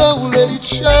 Don't let it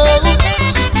show.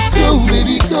 Go,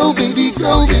 baby, go, baby,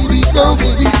 go, baby, go,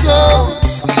 baby, go.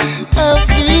 I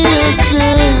feel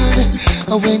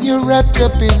good when you're wrapped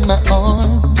up in my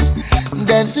arms,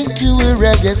 dancing to a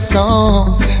reggae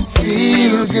song.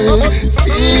 Feel good,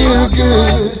 feel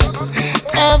good.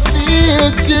 I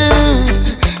feel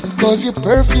good, 'cause your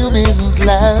perfume isn't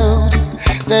loud,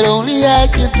 that only I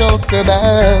can talk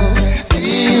about.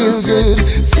 Feel good,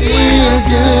 feel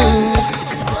good.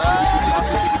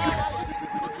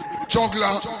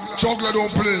 Juggler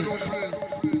don't play.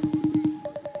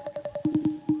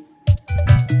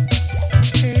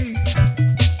 Hey,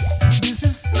 this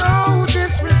is no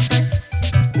disrespect,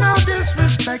 no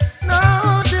disrespect,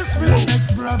 no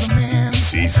disrespect, brother man.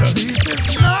 Caesar. This is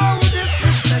no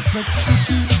disrespect, but could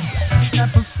you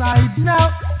step aside now?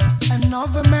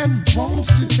 Another man wants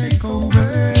to take over,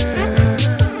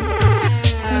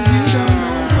 'cause you don't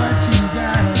know what you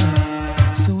got,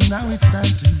 so now it's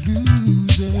time to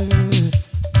lose it.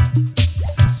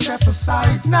 Step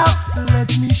aside now, let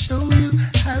me show you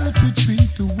how to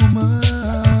treat a woman.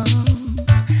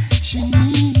 She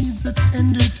needs a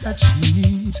tender touch, she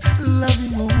needs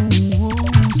loving, oh,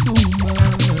 so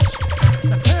much.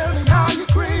 Now tell me how you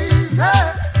crazy,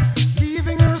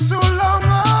 leaving her so long,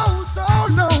 oh, so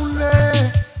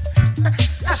lonely.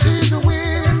 Now she's a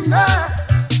winner,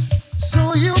 so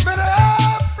you better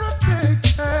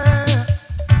protect her.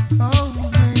 'Cause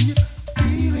when you're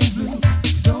feeling blue,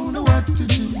 you don't know what to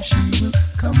do, she will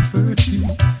comfort you.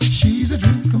 She's a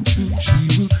dream come true, she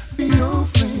will be your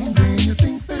friend when you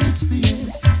think that it's the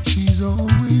end. She's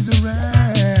always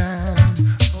around,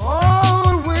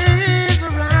 always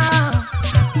around.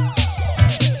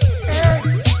 Hey,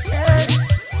 hey,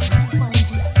 won't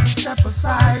you step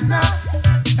aside now?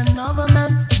 Another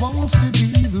man wants to be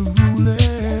the ruler,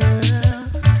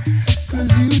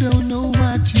 'cause you don't know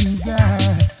what you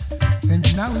got, and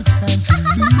now it's time to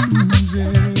lose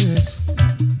it.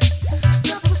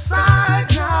 Step aside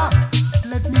now,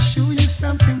 let me show you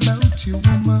something about your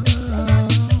woman.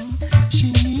 She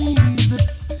needs the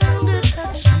tender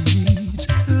touch, she needs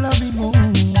loving, oh,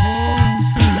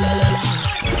 so much.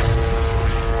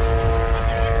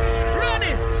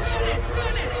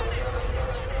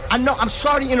 I know, I'm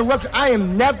sorry to interrupt you. I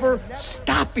am never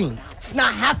stopping. It's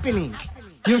not happening.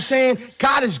 You know what I'm saying?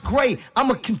 God is great. I'm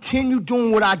going to continue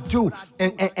doing what I do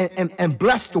and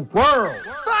bless the world.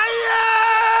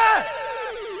 Fire!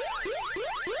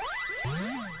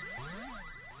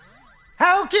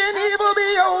 How can evil be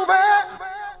over?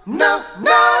 No,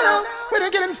 no, no. When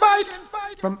you get in fight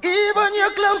from even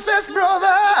your closest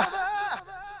brother.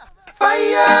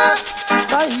 Fire,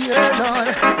 fire, Lord,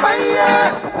 fire.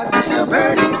 I guess you're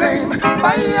burning flame.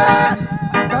 Fire,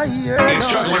 fire, It's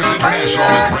Jugglers International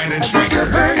with Brandon Stryker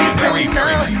and Harry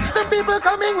Perryman. Some people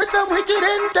coming with some wicked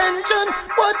intention.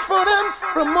 Watch for them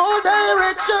from all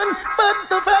direction, but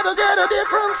the Father get a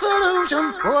different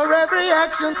solution. For every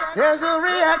action, there's a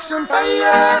reaction.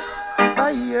 Fire,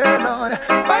 fire, Lord,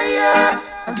 fire.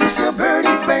 I guess you're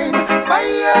burning flame.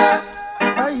 Fire,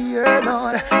 fire,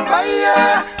 Lord,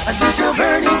 fire. I guess you're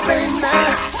burning flame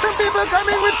now. Some people people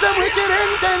coming with some wicked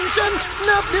intention.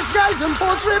 Enough disguise and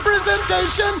false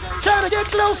representation. Trying to get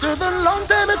closer than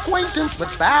long-time acquaintance. But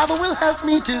Father will help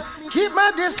me to keep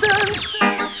my distance.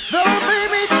 Though they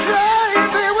may try,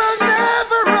 they will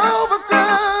never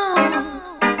overcome.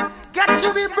 Got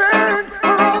to be burned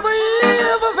for all the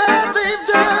evil that they've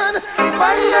done.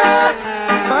 Fire,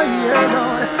 fire,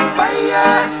 Lord,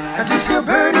 fire. At least your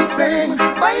burning flame.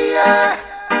 Fire,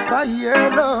 fire,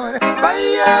 Lord,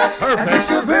 fire. At least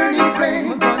your burning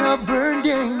flame. Gonna burn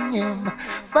them.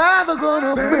 Father,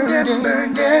 gonna burn them,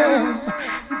 burn them.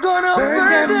 Gonna burn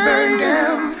them, burn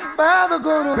them. Father,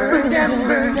 gonna burn them,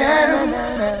 burn them.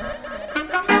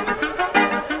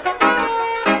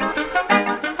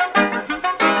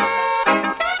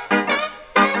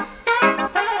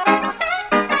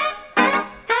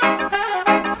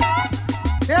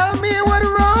 Tell me what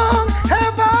wrong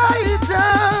have I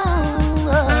done?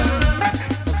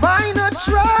 Have I not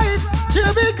tried to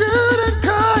be good and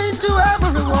kind to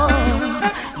everyone?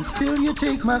 And still you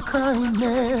take my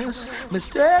kindness,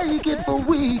 mistake it for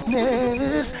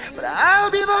weakness. But I'll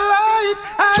be the light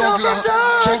out of the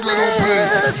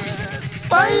darkness.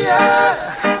 Fire,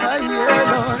 fire,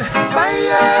 Lord,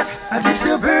 fire. I just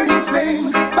a burning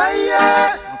flame.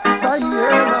 Fire,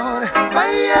 fire, Lord,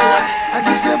 fire. I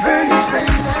just a burning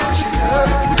flame. She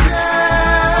loves me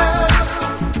now.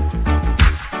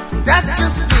 That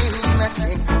just means I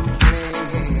can't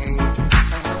complain.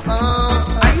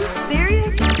 Are you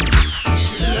serious?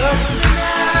 She loves me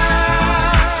now.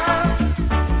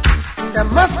 And I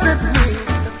must admit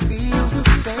I feel the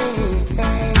same.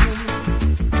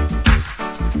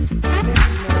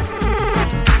 Listen now.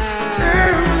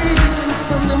 Early on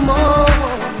Sunday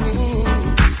morning,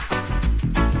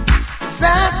 I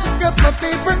took up my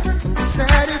paper and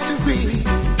decided to read.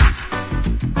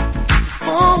 The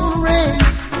phone rang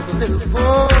with a little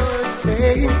voice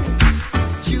saying,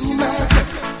 "You might not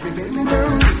remember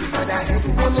me, but I had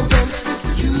one dance with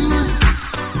you.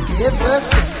 Ever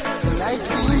since the night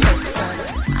we met,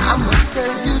 I must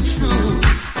tell you true.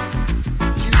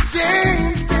 You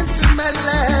danced into my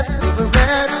life, never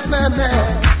out of my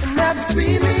mind, and now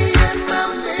between me and my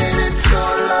man it's so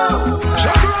low."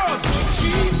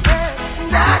 She said,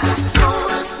 "I just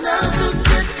want us now to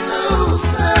get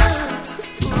closer."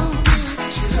 Ooh,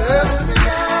 she loves me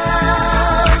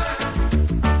now.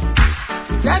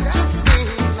 That just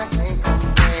means I can't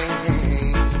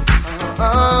complain.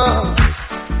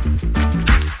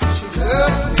 She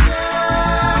loves me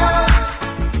now.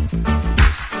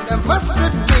 And I must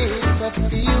admit I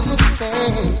feel the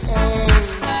same.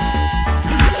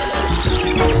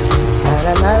 La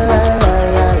la la la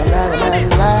la la la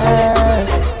la.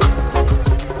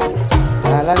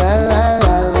 La la la la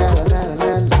la la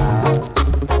la la.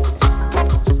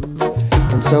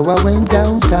 And so I went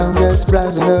downtown just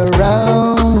browsing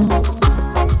around.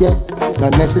 Yeah,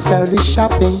 not necessarily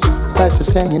shopping, but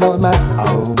just hanging on my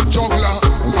own.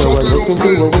 And so I looked into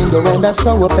a window and I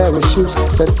saw a pair of shoes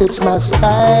that fits my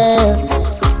style.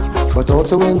 But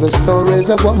also in the store is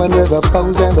a woman with a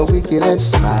pose and a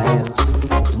wickedest smile.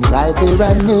 And right there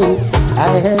I knew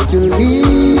I had to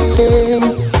leave.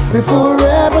 Before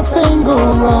everything go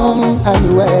wrong, I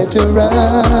knew I had to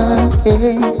run.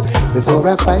 Before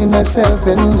I find myself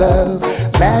in love,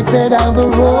 back there down the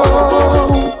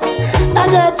road. I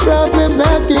got problems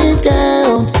I can't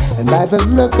count, and by the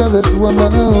look of this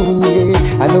woman,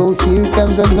 yeah, I know here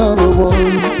comes another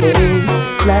one. Hey,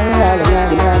 la la la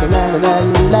la la la la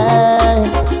la.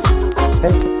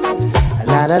 Hey,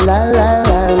 la la la la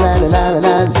la la la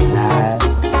la la.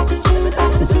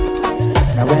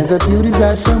 Now when the beauties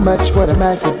are so much, what am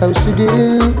I supposed to do?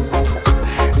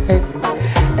 Hey,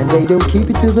 and they don't keep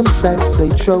it to themselves, they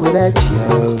throw it at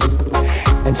you.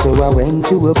 And so I went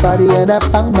to a party and I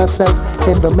found myself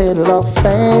in the middle of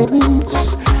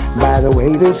things. By the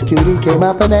way, this cutie came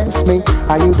up and asked me,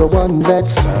 "Are you the one that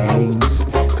sings?"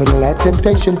 Couldn't let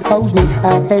temptation hold me,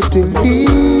 I had to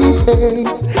leave.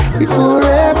 Before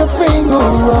everything go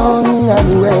wrong, I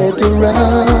knew I had to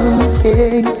run.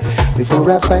 Before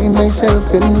I find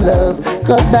myself in love,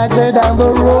 'cause back there down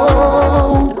the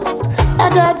road, I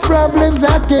got problems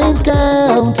I can't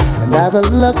count, and by the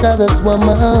luck of this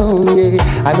woman,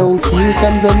 yeah, I know here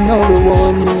comes another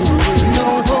one. No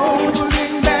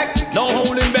holding back, no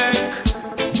holding back.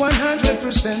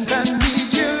 100% I need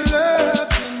your love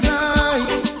tonight.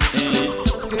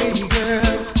 Hey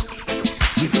girl,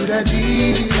 you could have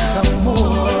need some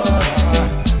more.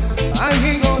 I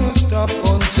ain't gonna stop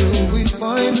until we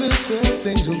find we set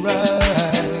things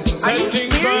right. Set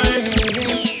things right.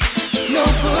 No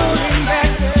holding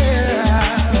back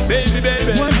there. Baby,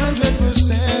 baby.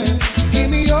 100%. Give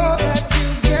me all that you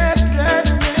get right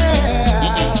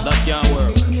now. That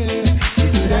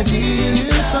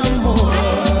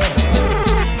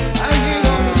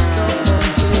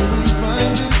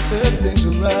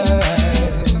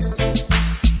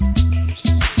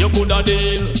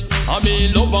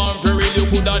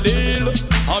coulda deal.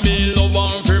 I mean love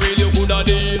and for real you coulda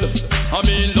deal. I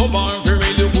mean love and for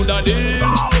real you coulda deal.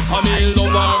 I mean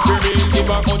love and for real give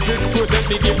her country present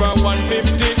me give her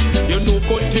 150. You know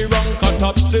country rank a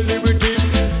top celebrity.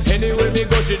 Anyway me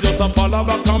go she just a follow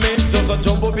back on me. Just a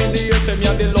jump up in the air say me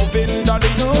a the loving daddy.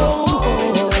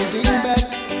 Holding back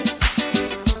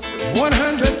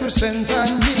 100% I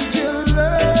need your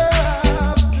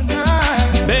love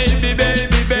tonight. Baby,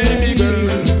 baby, baby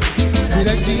girl, will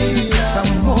I give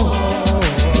some more?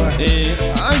 yeah.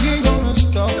 I ain't gonna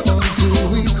stop until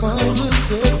we come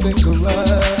something right.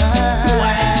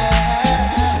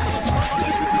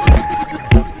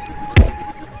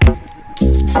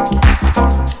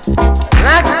 I'd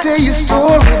like to tell you a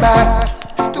story about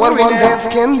what one dance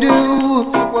can do.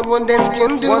 What one dance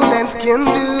can do. One dance can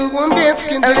do. One dance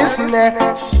can do. And listen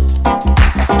now.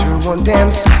 After one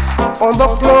dance on the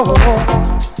floor,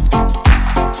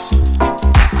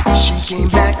 she came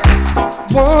back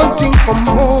wanting for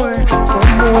more, for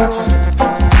more.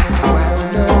 Now I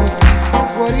don't know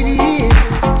what it is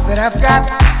that I've got,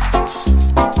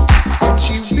 but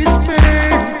she whispered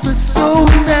it was so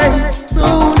nice,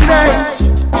 so nice.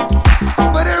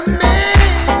 But her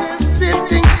man is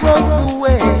sitting across the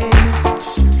way,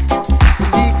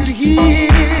 and he could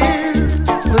hear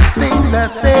the things I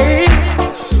say.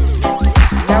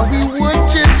 Now he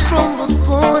watches from the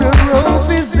corner of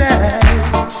his eyes.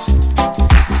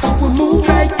 So a move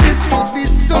like this would be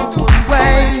so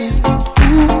unwise.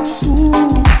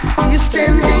 Ooh, he's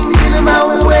standing in my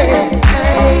way.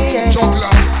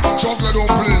 Chocolate don't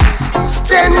play.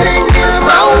 Standing in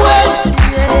my way.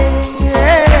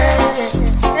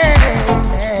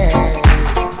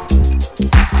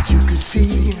 You could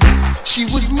see she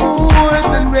was more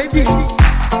than ready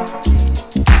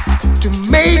to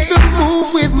make the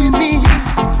move with me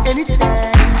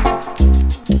anytime.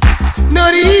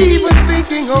 Not even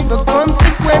thinking of the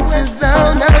consequences,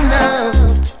 oh no.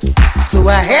 So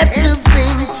I had to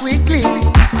think quickly.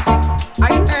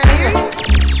 Are you serious?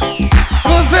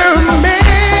 'Cause her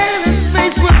man, his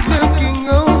face was looking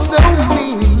oh so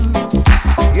mean,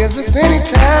 as if any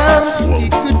time he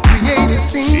could create a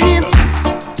scene.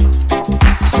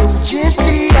 So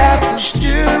gently I pushed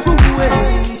her away.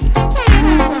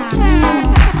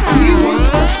 He wants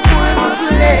to spoil the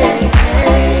play.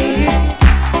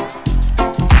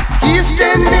 He's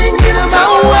standing in my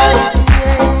way.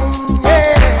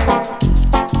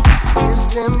 He's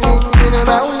standing in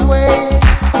my way.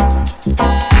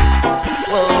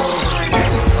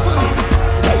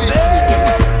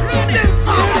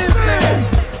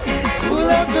 Pull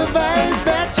up the vibes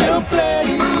that you're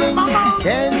playing.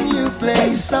 Can you play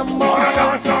some more?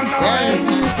 Can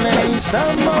you play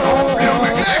some more?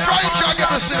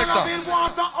 Selector.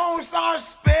 Water house or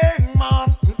Spain, man.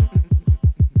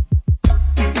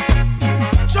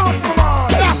 Just come on.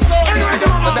 That's all. Anyway, the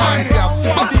Dance, yeah.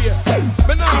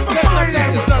 But now,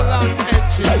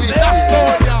 That's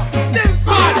all, yeah.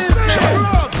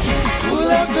 Pull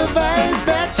up the vibes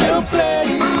that you're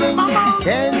playing.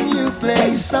 Can you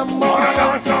play some more?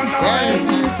 Can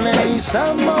you play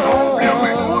some more?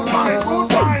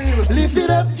 Lift it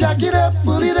up, jack it up,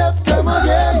 pull it up, come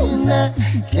again.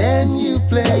 Can you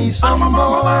play some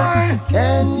more?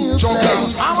 Can you play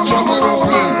some more?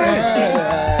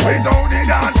 Without the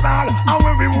dance hall, and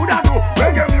when we woulda do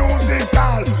reggae music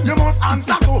call, you must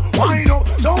answer to wind up,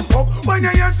 jump up. When you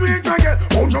hear sweet reggae,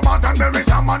 put your mouth and bury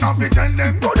some man off it, tell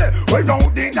them today.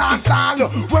 Without the dance hall,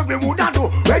 when we woulda do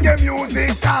reggae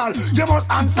music call, you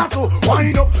must answer to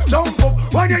wind up, jump up.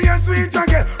 When you hear sweet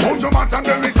reggae, put your mouth and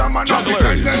bury some man off it,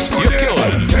 tell them today.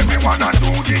 Everyone a do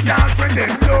the dance when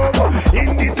them love.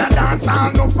 In this a dance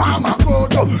hall, no farmer go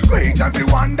to. Greet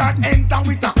everyone that enter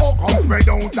with a hook on spread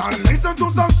out and listen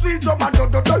to some sweet dub and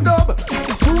dub.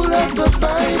 Pull up the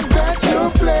vibes that you're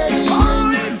playing.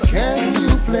 Can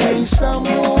you play some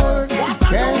more?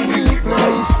 Can you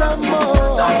play some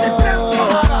more?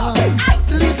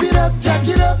 Lift it up, jack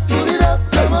it up, pull it up,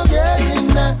 come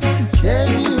again.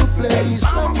 Can you play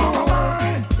some more?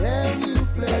 Can you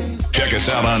play some more? Check us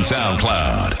out on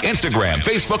SoundCloud, Instagram,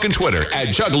 Facebook, and Twitter at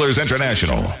Jugglers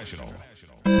International.